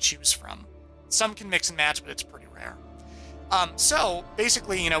 sets to choose from. Some can mix and match, but it's pretty rare. So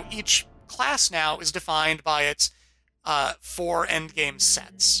basically, each class now is defined by its 4 endgame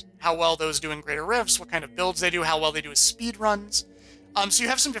sets. How well those do in greater rifts, what kind of builds they do, how well they do as speed runs. So you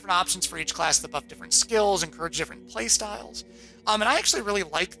have some different options for each class that buff different skills, encourage different play styles. And I actually really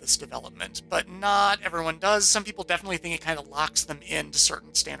like this development, but not everyone does. Some people definitely think it kind of locks them into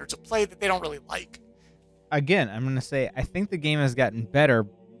certain standards of play that they don't really like. Again, I'm going to say, I think the game has gotten better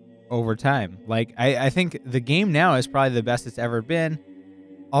over time. Like, I think the game now is probably the best it's ever been.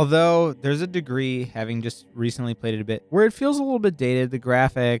 Although there's a degree, having just recently played it a bit, where it feels a little bit dated, the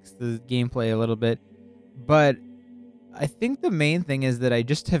graphics, the gameplay a little bit. But I think the main thing is that I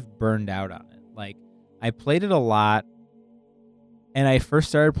just have burned out on it. Like, I played it a lot, and I first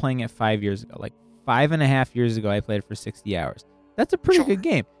started playing it 5 years ago. Like, 5.5 years ago, I played it for 60 hours. That's a pretty good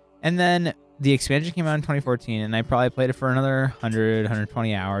game. And then the expansion came out in 2014, and I probably played it for another 100,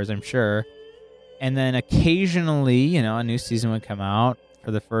 120 hours, I'm sure. And then occasionally, a new season would come out. For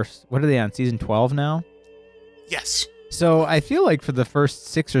the first, what are they on, season 12 now? Yes. So I feel like for the first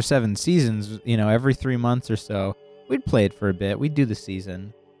 6 or 7 seasons, every 3 months or so, we'd play it for a bit. We'd do the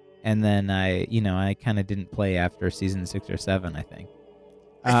season. And then I kind of didn't play after season 6 or 7, I think.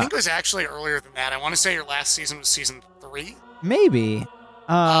 I think it was actually earlier than that. I want to say your last season was season 3. Maybe.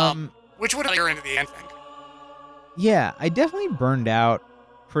 Which would have been into the end, I think. Yeah, I definitely burned out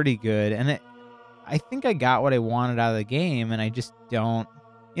pretty good. And I think I got what I wanted out of the game, and I just don't,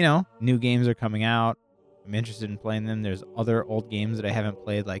 new games are coming out. I'm interested in playing them. There's other old games that I haven't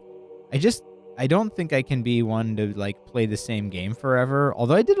played. Like, I don't think I can be one to, like, play the same game forever,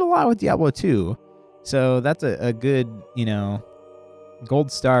 although I did a lot with Diablo 2. So that's a good,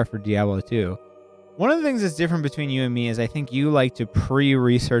 gold star for Diablo 2. One of the things that's different between you and me is I think you like to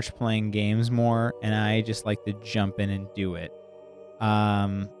pre-research playing games more, and I just like to jump in and do it.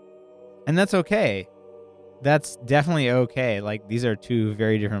 And that's okay. That's definitely okay. Like, these are 2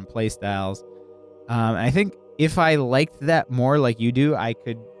 very different play styles. I think if I liked that more like you do, I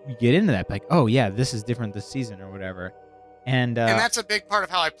could get into that. Like, oh yeah, this is different this season or whatever. And that's a big part of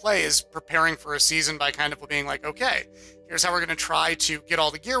how I play, is preparing for a season by kind of being like, okay, here's how we're going to try to get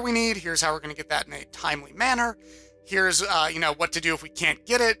all the gear we need. Here's how we're going to get that in a timely manner. Here's, what to do if we can't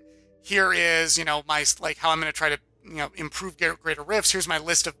get it. Here is, my, like, how I'm going to try to, improve greater rifts. Here's my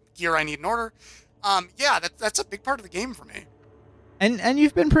list of gear I need in order. That's a big part of the game for me. And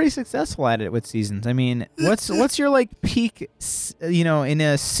you've been pretty successful at it with seasons. I mean, what's your, like, peak, in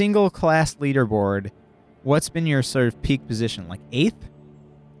a single class leaderboard? What's been your sort of peak position? Like 8th?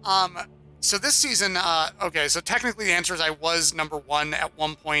 So this season, so technically the answer is I was number 1 at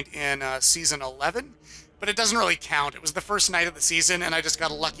one point in season 11, but it doesn't really count. It was the first night of the season, and I just got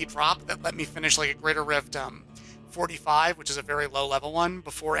a lucky drop that let me finish, like, a greater rift 45, which is a very low level one,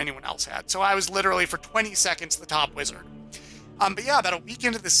 before anyone else had. So I was literally for 20 seconds the top wizard. But yeah, about a week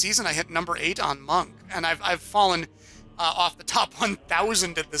into the season, I hit number 8 on Monk, and I've fallen off the top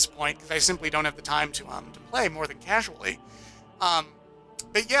 1,000 at this point because I simply don't have the time to play more than casually.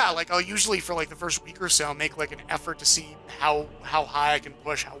 But yeah, like, I'll usually for like the first week or so make like an effort to see how high I can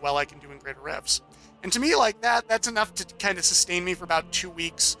push, how well I can do in greater rifts. And to me, like, that's enough to kind of sustain me for about 2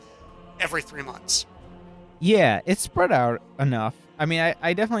 weeks every 3 months. Yeah, it's spread out enough. I mean,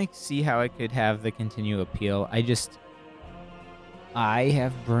 I definitely see how it could have the continued appeal. I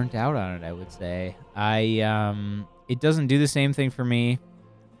have burnt out on it, I would say. It doesn't do the same thing for me.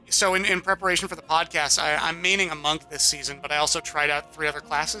 So in preparation for the podcast, I'm maining a monk this season, but I also tried out 3 other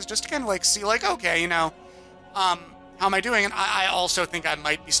classes just to kind of like see, like, okay, how am I doing? And I also think I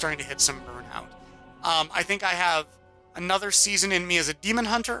might be starting to hit some burnout. I think I have another season in me as a demon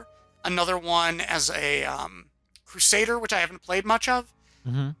hunter, another one as a crusader, which I haven't played much of,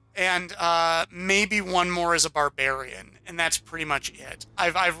 and maybe one more as a barbarian, and that's pretty much it.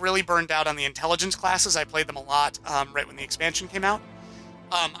 I've really burned out on the intelligence classes. I played them a lot right when the expansion came out.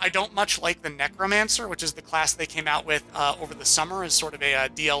 I don't much like the necromancer, which is the class they came out with over the summer as sort of a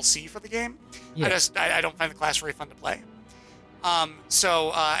DLC for the game. Yeah. I don't find the class very fun to play.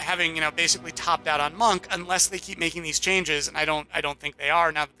 So having basically topped out on Monk, unless they keep making these changes, and I don't think they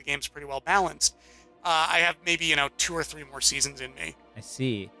are now that the game's pretty well balanced. I have maybe 2 or 3 more seasons in me. I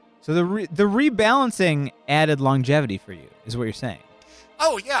see. So the rebalancing added longevity for you, is what you're saying.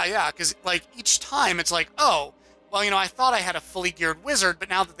 Oh yeah, because like each time it's like, oh, well I thought I had a fully geared wizard, but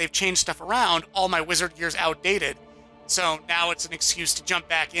now that they've changed stuff around, all my wizard gear's outdated. So now it's an excuse to jump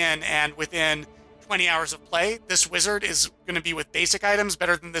back in, and within 20 hours of play, this wizard is going to be with basic items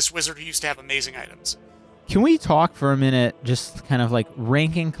better than this wizard who used to have amazing items. Can we talk for a minute, just kind of like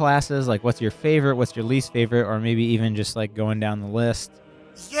ranking classes, like what's your favorite, what's your least favorite, or maybe even just like going down the list?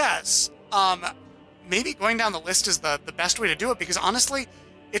 Yes. Maybe going down the list is the best way to do it, because honestly,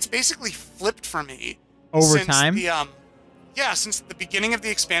 it's basically flipped for me. Over since time? Since the beginning of the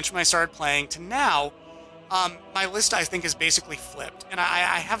expansion when I started playing to now, my list I think is basically flipped. And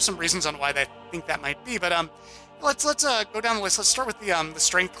I have some reasons on why I think that might be, but let's go down the list. Let's start with the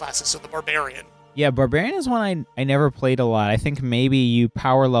strength classes, so the Barbarian. Yeah, Barbarian is one I never played a lot. I think maybe you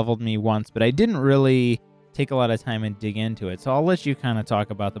power leveled me once, but I didn't really take a lot of time and dig into it. So I'll let you kind of talk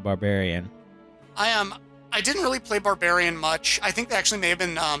about the Barbarian. I didn't really play Barbarian much. I think they actually may have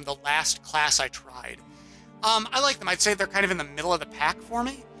been the last class I tried. I like them. I'd say they're kind of in the middle of the pack for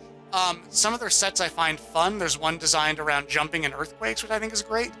me. Some of their sets I find fun. There's one designed around jumping and earthquakes, which I think is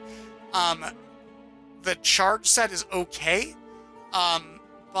great. The charge set is okay,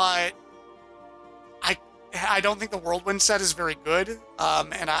 but I don't think the Whirlwind set is very good,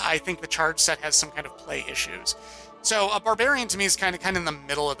 and I think the charge set has some kind of play issues. So a Barbarian to me is kind of in the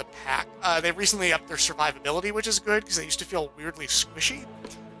middle of the pack. They recently upped their survivability, which is good because they used to feel weirdly squishy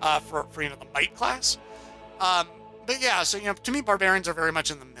for the Might class. But yeah, so to me Barbarians are very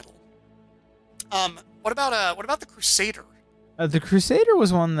much in the middle. What about the Crusader? The Crusader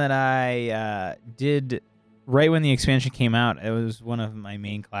was one that I did right when the expansion came out. It was one of my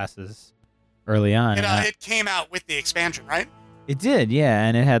main classes early on. It came out with the expansion, right? It did, yeah,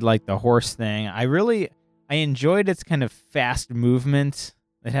 and it had like the horse thing. I enjoyed its kind of fast movement.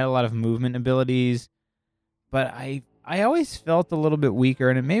 It had a lot of movement abilities, but I always felt a little bit weaker,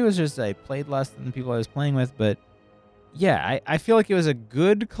 and it maybe was just I played less than the people I was playing with, but yeah, I feel like it was a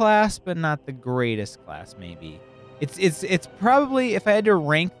good class, but not the greatest class, maybe. It's probably, if I had to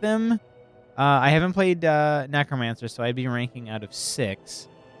rank them, I haven't played Necromancer, so I'd be ranking out of 6.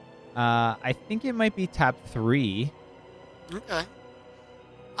 I think it might be top 3. Okay.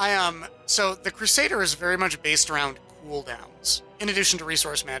 So the Crusader is very much based around cooldowns, in addition to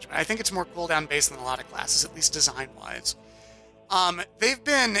resource management. I think it's more cooldown based than a lot of classes, at least design-wise. They've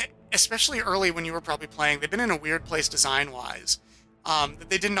been, especially early when you were probably playing, they've been in a weird place design-wise.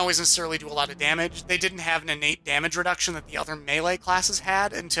 They didn't always necessarily do a lot of damage. They didn't have an innate damage reduction that the other melee classes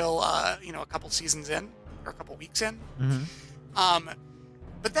had until, a couple seasons in, or a couple weeks in. Mm-hmm.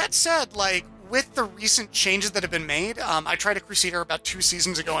 But that said, like, with the recent changes that have been made, I tried a Crusader about 2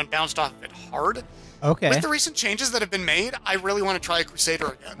 seasons ago and bounced off of it hard. Okay. With the recent changes that have been made, I really want to try a Crusader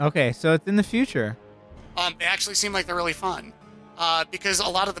again. Okay, so it's in the future. They actually seem like they're really fun. Because a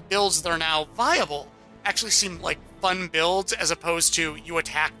lot of the builds that are now viable actually seem like fun builds, as opposed to you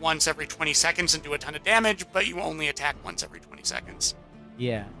attack once every 20 seconds and do a ton of damage, but you only attack once every 20 seconds.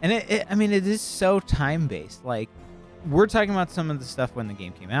 Yeah, and it is so time-based. Like, we're talking about some of the stuff when the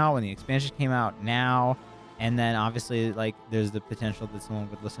game came out, when the expansion came out, now, and then obviously, like, there's the potential that someone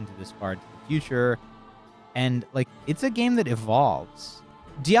would listen to this far into the future, and, like, it's a game that evolves.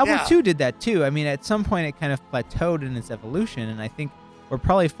 Diablo 2 did that, too. I mean, at some point, it kind of plateaued in its evolution, and I think we're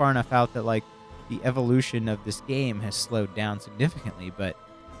probably far enough out that, like, the evolution of this game has slowed down significantly, but...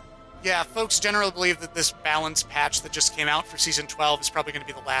 Yeah, folks generally believe that this balance patch that just came out for Season 12 is probably going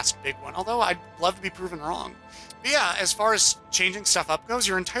to be the last big one, although I'd love to be proven wrong. But yeah, as far as changing stuff up goes,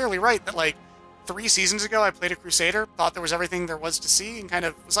 you're entirely right that, like, 3 seasons ago I played a Crusader, thought there was everything there was to see, and kind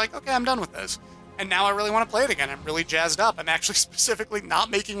of was like, okay, I'm done with this. And now I really want to play it again. I'm really jazzed up. I'm actually specifically not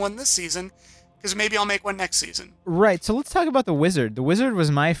making one this season, because maybe I'll make one next season. Right, so let's talk about the Wizard. The Wizard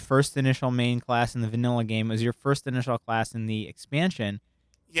was my first initial main class in the vanilla game. It was your first initial class in the expansion.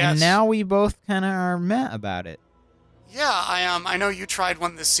 Yes. And now we both kind of are meh about it. Yeah, I know you tried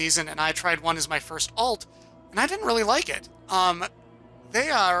one this season, and I tried one as my first alt, and I didn't really like it. They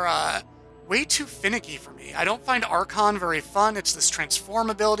are way too finicky for me. I don't find Archon very fun. It's this transform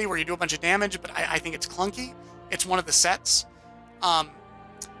ability where you do a bunch of damage, but I think it's clunky. It's one of the sets. A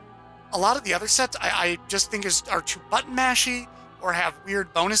lot of the other sets I just think are too button mashy, or have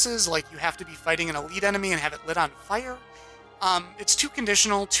weird bonuses, like you have to be fighting an elite enemy and have it lit on fire. It's too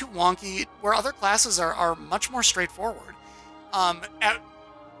conditional, too wonky, where other classes are much more straightforward. At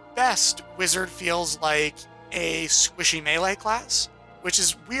best, Wizard feels like a squishy melee class, which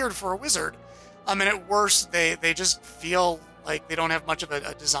is weird for a wizard. And at worst, they just feel like they don't have much of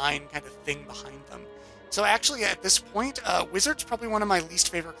a design kind of thing behind them. So actually, at this point, Wizard's probably one of my least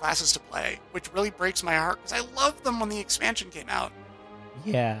favorite classes to play, which really breaks my heart because I loved them when the expansion came out.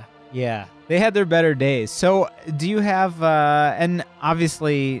 Yeah. They had their better days. So do you have, and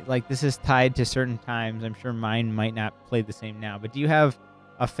obviously, like, this is tied to certain times. I'm sure mine might not play the same now, but do you have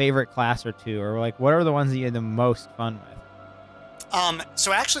a favorite class or two? Or, like, what are the ones that you had the most fun with?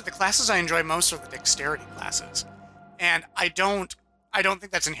 So actually, the classes I enjoy most are the dexterity classes. And I don't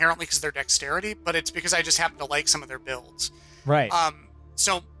think that's inherently because they're dexterity, but it's because I just happen to like some of their builds. Right.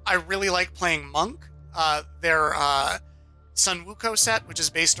 So I really like playing Monk. Their Sun Wukong set, which is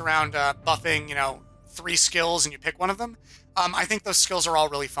based around buffing, 3 skills and you pick one of them. I think those skills are all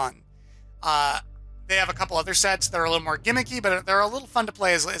really fun. They have a couple other sets that are a little more gimmicky, but they're a little fun to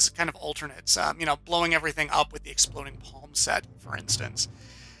play as kind of alternates. Blowing everything up with the Exploding Palm set, for instance.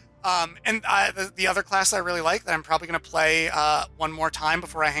 And the other class that I really like that I'm probably going to play one more time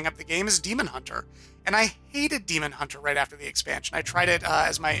before I hang up the game is Demon Hunter. And I hated Demon Hunter right after the expansion. I tried it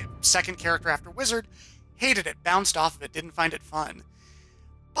as my second character after Wizard, hated it, bounced off of it, didn't find it fun.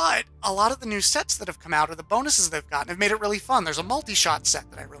 But a lot of the new sets that have come out or the bonuses they've gotten have made it really fun. There's a multi-shot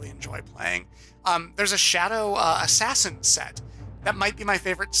set that I really enjoy playing. There's a Shadow Assassin set that might be my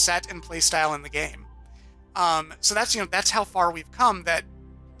favorite set and playstyle in the game. So that's how far we've come that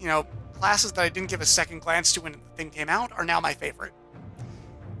classes that I didn't give a second glance to when the thing came out are now my favorite.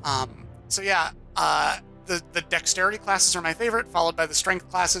 The dexterity classes are my favorite, followed by the strength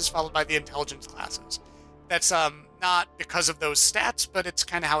classes, followed by the intelligence classes. That's not because of those stats, but it's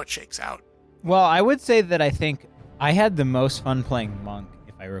kind of how it shakes out. Well, I would say that I think I had the most fun playing Monk,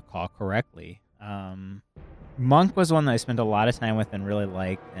 if I recall correctly. Monk was one that I spent a lot of time with and really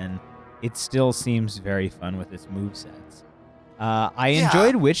liked, and it still seems very fun with its movesets. I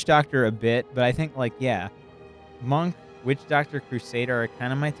enjoyed Witch Doctor a bit, but I think, Monk, Witch Doctor, Crusader are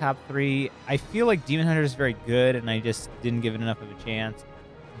kind of my top 3. I feel like Demon Hunter is very good, and I just didn't give it enough of a chance.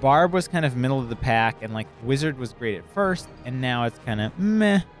 Barb was kind of middle of the pack, and, Wizard was great at first, and now it's kind of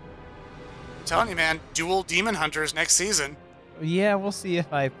meh. I'm telling you, man, dual Demon Hunters next season. Yeah, we'll see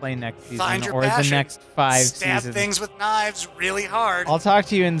if I play next season Find your or passion. the next 5 Stab seasons. things with knives really hard. I'll talk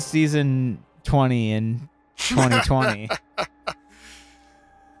to you in season 20 in 2020.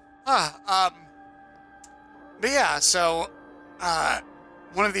 But yeah, so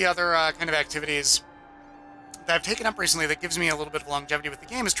one of the other kind of activities that I've taken up recently that gives me a little bit of longevity with the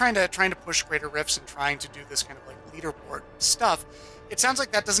game is trying to push greater rifts and trying to do this kind of leaderboard stuff. It sounds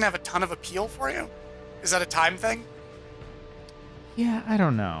like that doesn't have a ton of appeal for you. Is that a time thing? Yeah, I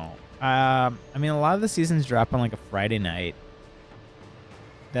don't know. A lot of the seasons drop on a Friday night.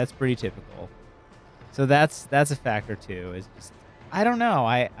 That's pretty typical. So that's a factor too. Is just I don't know.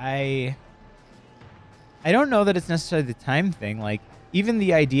 I don't know that it's necessarily the time thing. Even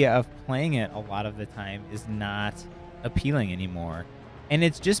the idea of playing it a lot of the time is not appealing anymore. And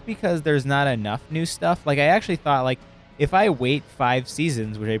it's just because there's not enough new stuff. I actually thought if I wait 5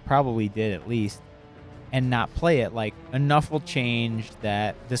 seasons, which I probably did at least, and not play it, enough will change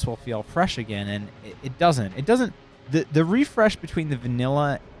that this will feel fresh again, and it doesn't. It doesn't. The refresh between the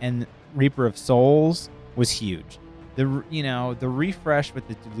vanilla and Reaper of Souls was huge. The refresh with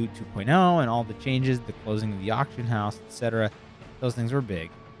the Dilute 2.0 and all the changes, the closing of the auction house, etc. Those things were big,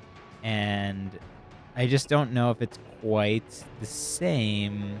 and I just don't know if it's quite the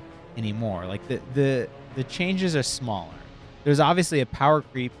same anymore. The changes are smaller. There's obviously a power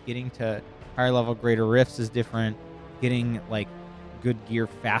creep. Getting to higher level greater rifts is different. Getting good gear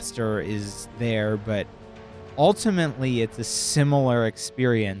faster is there, but ultimately it's a similar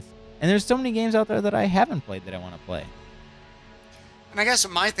experience. And there's so many games out there that I haven't played that I want to play. And I guess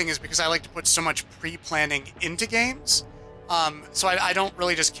my thing is because I like to put so much pre-planning into games. So I don't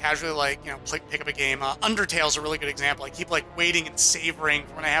really just casually pick up a game. Undertale's a really good example. I keep waiting and savoring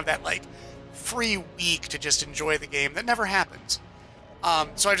for when I have that free week to just enjoy the game. That never happens.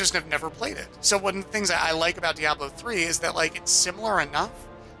 So I just have never played it. So one of the things I like about Diablo 3 is that it's similar enough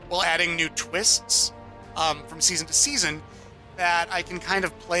while adding new twists from season to season that I can kind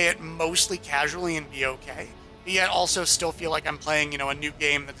of play it mostly casually and be okay, but yet also still feel like I'm playing, a new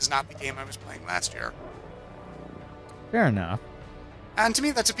game that is not the game I was playing last year. Fair enough. And to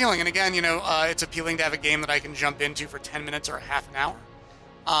me, that's appealing. And again, it's appealing to have a game that I can jump into for 10 minutes or half an hour,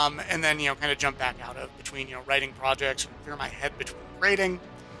 and then, kind of jump back out of between, writing projects or clear my head between grading,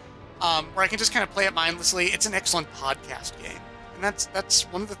 where I can just kind of play it mindlessly. It's an excellent podcast game, and that's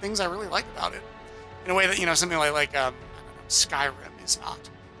one of the things I really like about it, in a way that, something like Skyrim is not.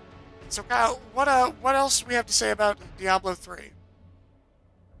 So Kyle, what else do we have to say about Diablo 3?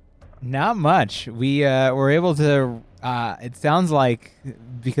 Not much. We were able to. It sounds like,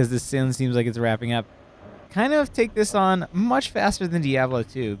 because this seems like it's wrapping up, kind of take this on much faster than Diablo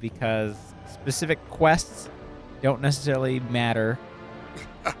 2 because specific quests don't necessarily matter.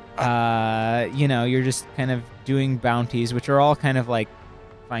 You're just kind of doing bounties, which are all kind of like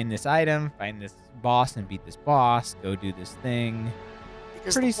find this item, find this boss, and beat this boss. Go do this thing.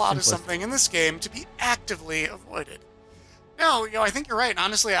 Because Pretty the plot is simplistic. something in this game to be actively avoided. No, I think you're right. And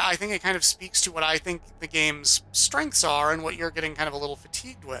honestly, I think it kind of speaks to what I think the game's strengths are and what you're getting kind of a little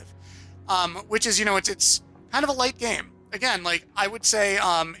fatigued with. Which is, it's kind of a light game. Again, like, I would say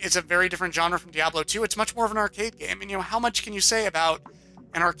it's a very different genre from Diablo 2. It's much more of an arcade game. And, how much can you say about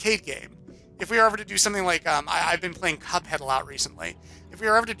an arcade game? If we were ever to do something like, I've been playing Cuphead a lot recently. If we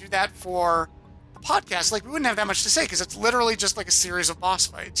were ever to do that for a podcast, like, we wouldn't have that much to say because it's literally just like a series of boss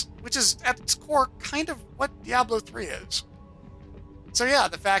fights, which is, at its core, kind of what Diablo 3 is. So yeah,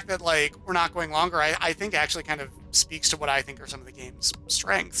 the fact that, like, we're not going longer, I think actually kind of speaks to what I think are some of the game's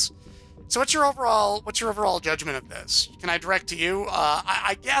strengths. So what's your overall judgment of this? Can I direct to you?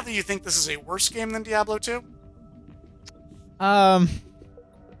 I gather you think this is a worse game than Diablo 2?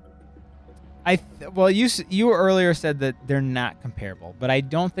 You earlier said that they're not comparable, but I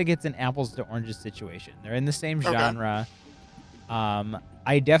don't think it's an apples to oranges situation. They're in the same genre. Okay.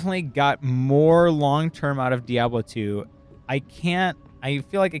 I definitely got more long-term out of Diablo 2. I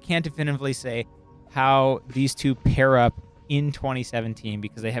feel like I can't definitively say how these two pair up in 2017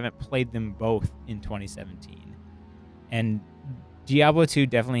 because I haven't played them both in 2017. And Diablo 2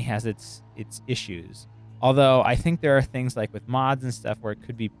 definitely has its issues. Although I think there are things like with mods and stuff where it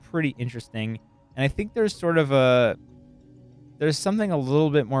could be pretty interesting. And I think there's something a little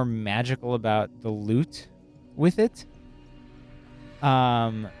bit more magical about the loot with it.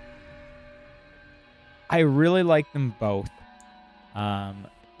 I really like them both.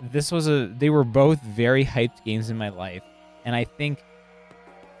 They were both very hyped games in my life. And I think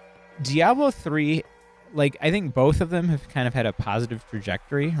Diablo 3, like, I think both of them have kind of had a positive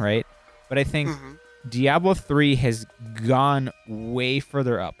trajectory, right? But I think Diablo 3 has gone way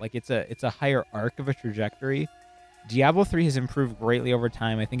further up. Like, it's a higher arc of a trajectory. Diablo 3 has improved greatly over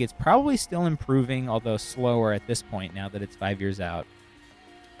time. I think it's probably still improving, although slower at this point now that it's 5 years out.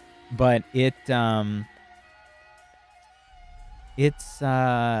 But it's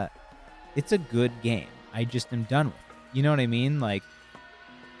a good game. I just am done with it. You know what I mean? Like,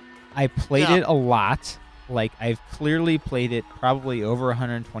 I played it a lot. Like, I've clearly played it probably over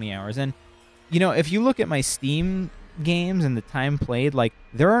 120 hours. And, if you look at my Steam games and the time played, like,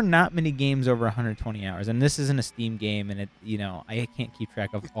 there are not many games over 120 hours. And this isn't a Steam game, and I can't keep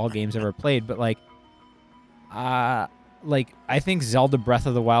track of all games ever played. But, I think Zelda Breath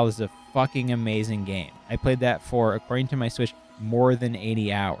of the Wild is a fucking amazing game. I played that for, according to my Switch, more than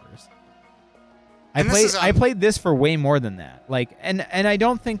 80 hours. I played this for way more than that. Like, and I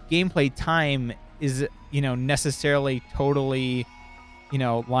don't think gameplay time is, necessarily totally,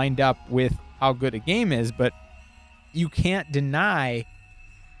 lined up with how good a game is, but you can't deny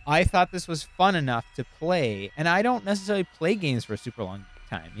I thought this was fun enough to play, and I don't necessarily play games for a super long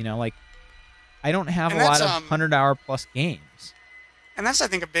time, I don't have a lot of 100-hour plus games. And that's, I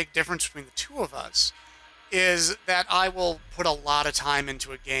think, a big difference between the two of us, is that I will put a lot of time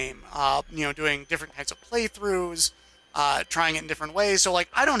into a game, doing different kinds of playthroughs, trying it in different ways. So, like,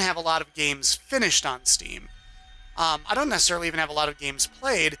 I don't have a lot of games finished on Steam. I don't necessarily even have a lot of games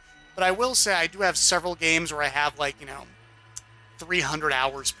played, but I will say I do have several games where I have, 300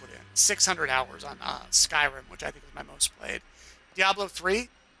 hours put in, 600 hours on Skyrim, which I think is my most played. Diablo 3,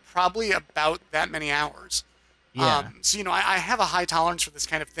 probably about that many hours. Yeah. I have a high tolerance for this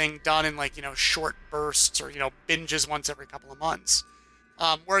kind of thing done in, short bursts or, binges once every couple of months.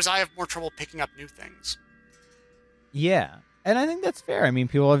 Whereas I have more trouble picking up new things. Yeah. And I think that's fair. I mean,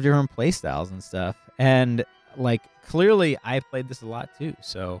 people have different play styles and stuff. And, clearly I played this a lot too.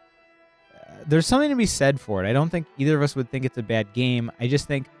 So there's something to be said for it. I don't think either of us would think it's a bad game. I just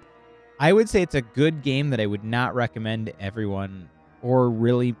think I would say it's a good game that I would not recommend to everyone or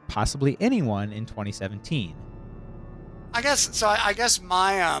really possibly anyone in 2017. I guess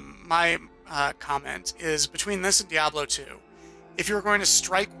my comment is between this and Diablo 2. If you were going to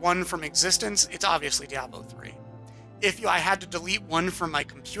strike one from existence, it's obviously Diablo 3. If I had to delete one from my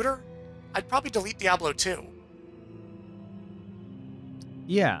computer, I'd probably delete Diablo 2.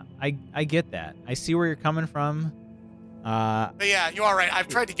 Yeah, I get that. I see where you're coming from. But yeah, you are right. I've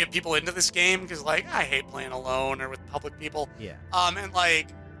tried to get people into this game because, I hate playing alone or with public people. Yeah. And,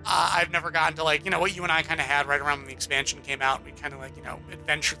 I've never gotten to like, what you and I kind of had right around when the expansion came out. We kind of like,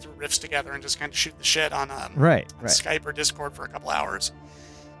 adventure through rifts together and just kind of shoot the shit on Right. Skype or Discord for a couple hours.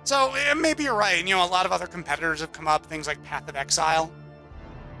 So maybe you're right. A lot of other competitors have come up, things like Path of Exile,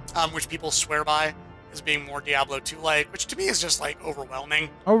 which people swear by as being more Diablo 2-like, which to me is just like overwhelming.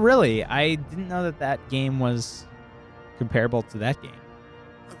 Oh, really? I didn't know that game was comparable to that game.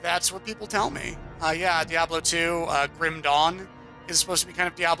 That's what people tell me. Yeah, Diablo 2, Grim Dawn is supposed to be kind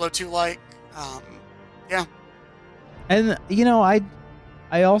of Diablo 2-like. Yeah. And,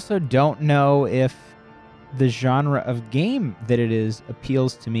 I also don't know if the genre of game that it is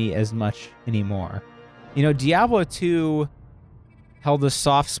appeals to me as much anymore. Diablo 2 held a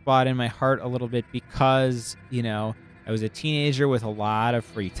soft spot in my heart a little bit because, I was a teenager with a lot of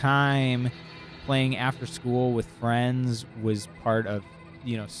free time. Playing after school with friends was part of,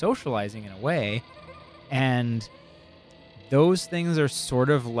 socializing in a way. And those things are sort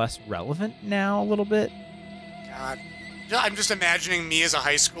of less relevant now a little bit. God. I'm just imagining me as a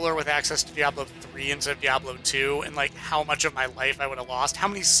high schooler with access to Diablo 3 instead of Diablo 2 and like how much of my life I would have lost. How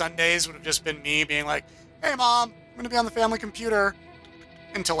many Sundays would have just been me being like, hey mom, I'm going to be on the family computer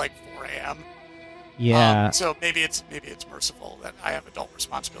until like 4 a.m. Yeah. So maybe it's merciful that I have adult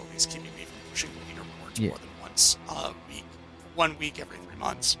responsibilities keeping me from pushing the leaderboards more than once a week. 1 week every 3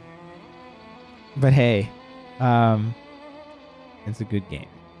 months. But hey, it's a good game.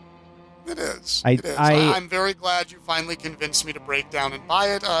 It is. I'm very glad you finally convinced me to break down and buy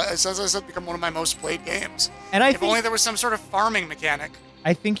it. As I said, become one of my most played games. And if only there was some sort of farming mechanic.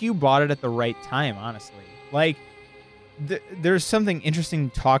 I think you bought it at the right time, honestly. Like, there's something interesting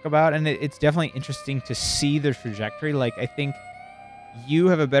to talk about, and it's definitely interesting to see the trajectory. Like, I think you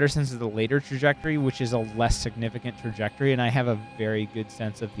have a better sense of the later trajectory, which is a less significant trajectory, and I have a very good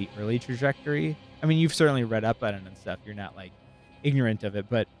sense of the early trajectory. I mean, you've certainly read up on it and stuff. You're not, like, ignorant of it,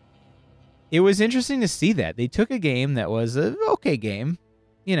 but it was interesting to see that. They took a game that was an okay game,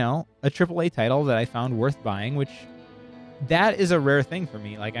 a AAA title that I found worth buying, which that is a rare thing for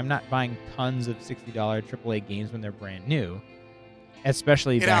me. Like, I'm not buying tons of $60 AAA games when they're brand new,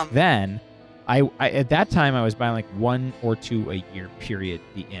 especially back then. I at that time, I was buying like 1 or 2 a year, period,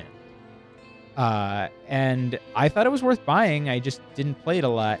 the end. And I thought it was worth buying. I just didn't play it a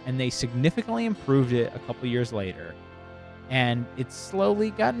lot, and they significantly improved it a couple years later, and it's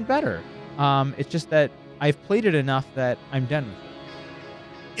slowly gotten better. It's just that I've played it enough that I'm done with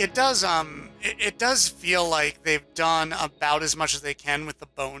it. It does feel like they've done about as much as they can with the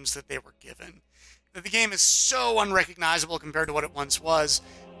bones that they were given. That the game is so unrecognizable compared to what it once was.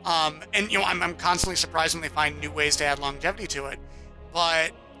 And I'm constantly surprised when they find new ways to add longevity to it.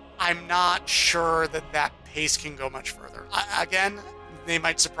 But I'm not sure that pace can go much further. Again, they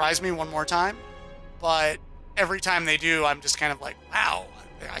might surprise me one more time, but every time they do, I'm just kind of like, wow,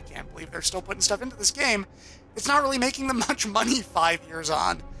 I can't believe they're still putting stuff into this game. It's not really making them much money 5 years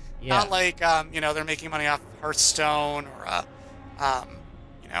on. Yeah. Not like, they're making money off Hearthstone or,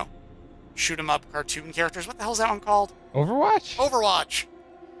 shoot 'em up cartoon characters. What the hell is that one called? Overwatch.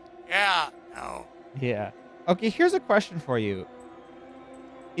 Yeah. No. Yeah. Okay, here's a question for you.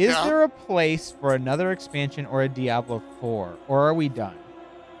 Is there a place for another expansion or a Diablo 4, or are we done?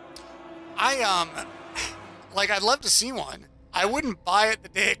 I'd love to see one. I wouldn't buy it the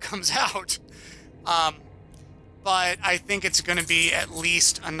day it comes out. But I think it's going to be at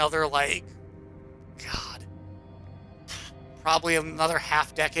least another, probably another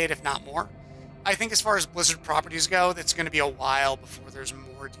half decade, if not more. I think as far as Blizzard properties go, it's going to be a while before there's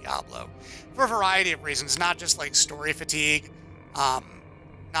more Diablo. For a variety of reasons, not just, story fatigue,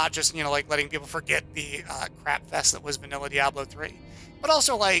 not just, letting people forget the crap fest that was vanilla Diablo 3. But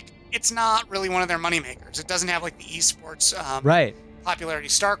also, it's not really one of their moneymakers. It doesn't have, the esports popularity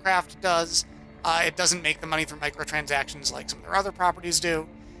StarCraft does. It doesn't make the money through microtransactions like some of their other properties do.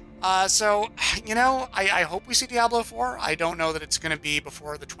 So, I hope we see Diablo 4. I don't know that it's going to be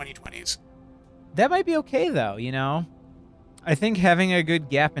before the 2020s. That might be okay, though, I think having a good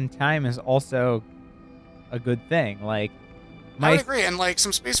gap in time is also a good thing. I would agree, and,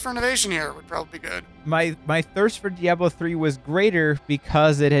 some space for innovation here would probably be good. My thirst for Diablo 3 was greater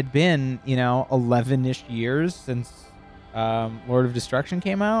because it had been, 11-ish years since Lord of Destruction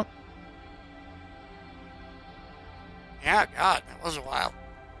came out. Yeah, God, that was a while.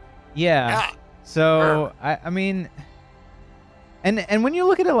 Yeah. So, I mean, and when you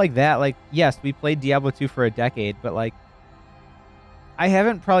look at it like that, yes, we played Diablo 2 for a decade, but, I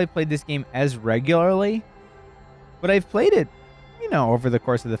haven't probably played this game as regularly, but I've played it, over the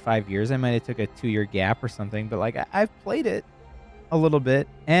course of the 5 years. I might have took a 2-year gap or something, but, I've played it a little bit.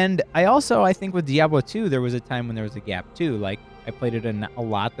 And I think with Diablo 2, there was a time when there was a gap, too. I played it a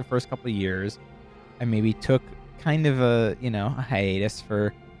lot the first couple of years. I maybe took kind of a hiatus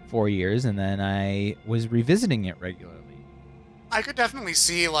for 4 years, and then I was revisiting it regularly. I could definitely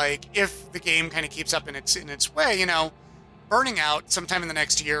see, like, if the game kind of keeps up in its way, burning out sometime in the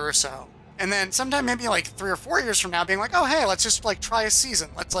next year or so. And then sometime maybe like 3 or 4 years from now being like, oh, hey, let's just like try a season.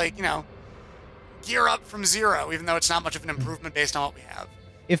 Let's like, gear up from zero, even though it's not much of an improvement based on what we have.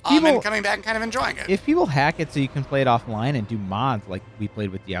 If people and coming back and kind of enjoying it. If people hack it so you can play it offline and do mods like we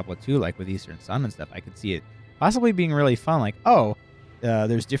played with Diablo 2, like with Eastern Sun and stuff, I could see it possibly being really fun. Like,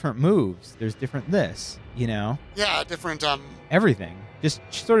 there's different moves. There's different this, Yeah, different... everything. Just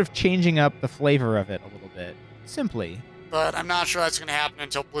sort of changing up the flavor of it a little bit. Simply. But I'm not sure that's going to happen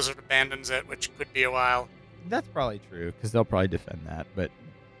until Blizzard abandons it, which could be a while. That's probably true, because they'll probably defend that, but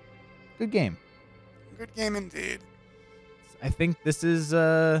good game. Good game indeed. I think this is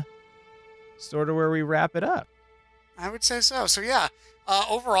sort of where we wrap it up. I would say so. So yeah,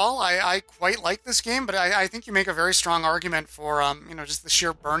 overall, I quite like this game, but I think you make a very strong argument for, just the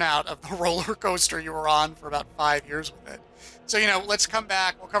sheer burnout of the roller coaster you were on for about 5 years with it. So, let's come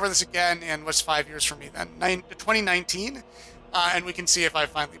back. We'll cover this again in what's 5 years from me then, 2019, and we can see if I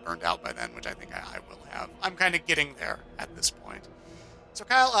finally burned out by then, which I think I will have. I'm kind of getting there at this point. So,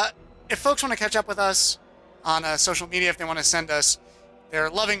 Kyle, if folks want to catch up with us on social media, if they want to send us their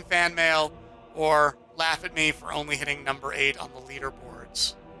loving fan mail or laugh at me for only hitting number 8 on the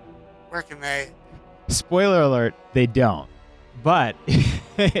leaderboards, where can they? Spoiler alert, they don't. But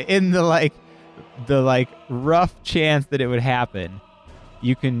in the rough chance that it would happen,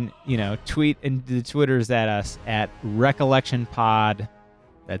 you can, tweet and the Twitters at us at Recollection Pod.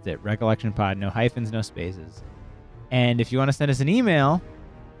 That's it, Recollection Pod, no hyphens, no spaces. And if you want to send us an email,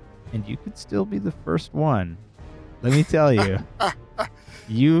 and you could still be the first one, let me tell you,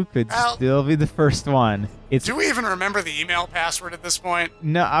 you could still be the first one. Do we even remember the email password at this point?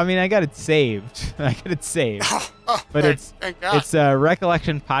 No, I mean, I got it saved. But thank God. It's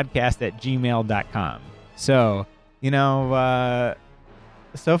recollectionpodcast@gmail.com. So,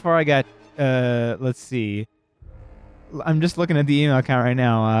 so far I got, let's see. I'm just looking at the email account right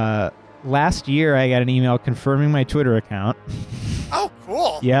now. Last year I got an email confirming my Twitter account. Oh,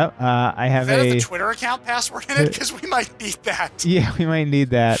 cool. Yep. I have the Twitter account password in it? Because we might need that. Yeah, we might need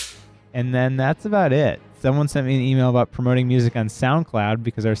that. And then that's about it. Someone sent me an email about promoting music on SoundCloud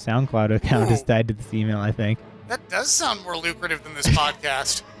because our SoundCloud account is tied to this email, I think. That does sound more lucrative than this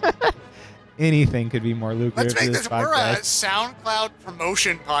podcast. Anything could be more lucrative Let's make than this podcast. We're a SoundCloud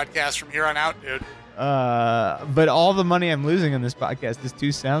promotion podcast from here on out, dude. But all the money I'm losing on this podcast is to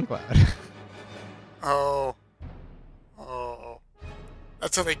SoundCloud. Oh.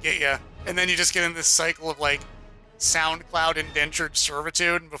 That's how they get you. And then you just get in this cycle of, SoundCloud indentured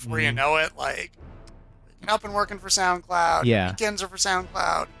servitude, and before you know it, waking up and working for SoundCloud. Yeah. Weekends are for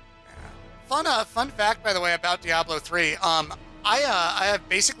SoundCloud. Yeah. Fun fact, by the way, about Diablo 3. I have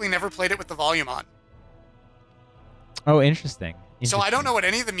basically never played it with the volume on. Oh, interesting. So I don't know what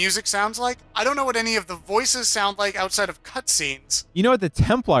any of the music sounds like. I don't know what any of the voices sound like outside of cutscenes. You know what the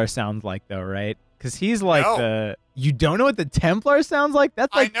Templar sounds like, though, right? Because he's like no. You don't know what the Templar sounds like?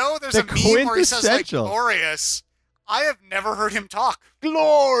 That's like I know there's the a meme where he says, quintessential. glorious. I have never heard him talk.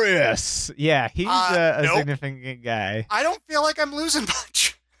 Glorious! Yeah, he's a nope. significant guy. I don't feel like I'm losing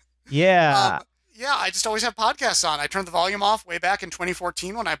much. Yeah. Yeah, I just always have podcasts on. I turned the volume off way back in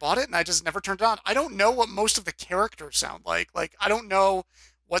 2014 when I bought it, and I just never turned it on. I don't know what most of the characters sound like. I don't know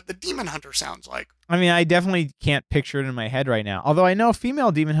what the Demon Hunter sounds like. I mean, I definitely can't picture it in my head right now. Although I know a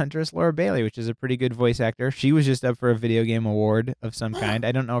female Demon Hunter is Laura Bailey, which is a pretty good voice actor. She was just up for a video game award of some kind.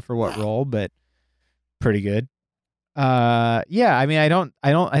 I don't know for what role, but pretty good. Yeah, I mean, I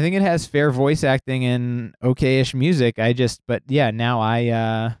think it has fair voice acting and okay-ish music. Now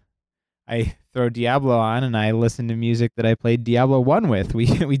I throw Diablo on and I listen to music that I played Diablo 1 with.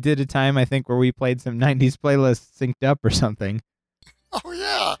 We did a time, I think, where we played some 90s playlists synced up or something. Oh,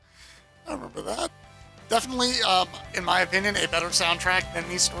 yeah. I remember that. Definitely, in my opinion, a better soundtrack than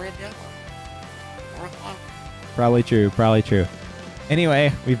the story of Diablo. Worthwhile. Probably true.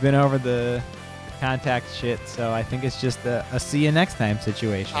 Anyway, we've been over the contact shit, so I think it's just a see you next time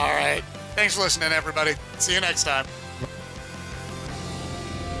situation. All right. Thanks for listening, everybody. See you next time.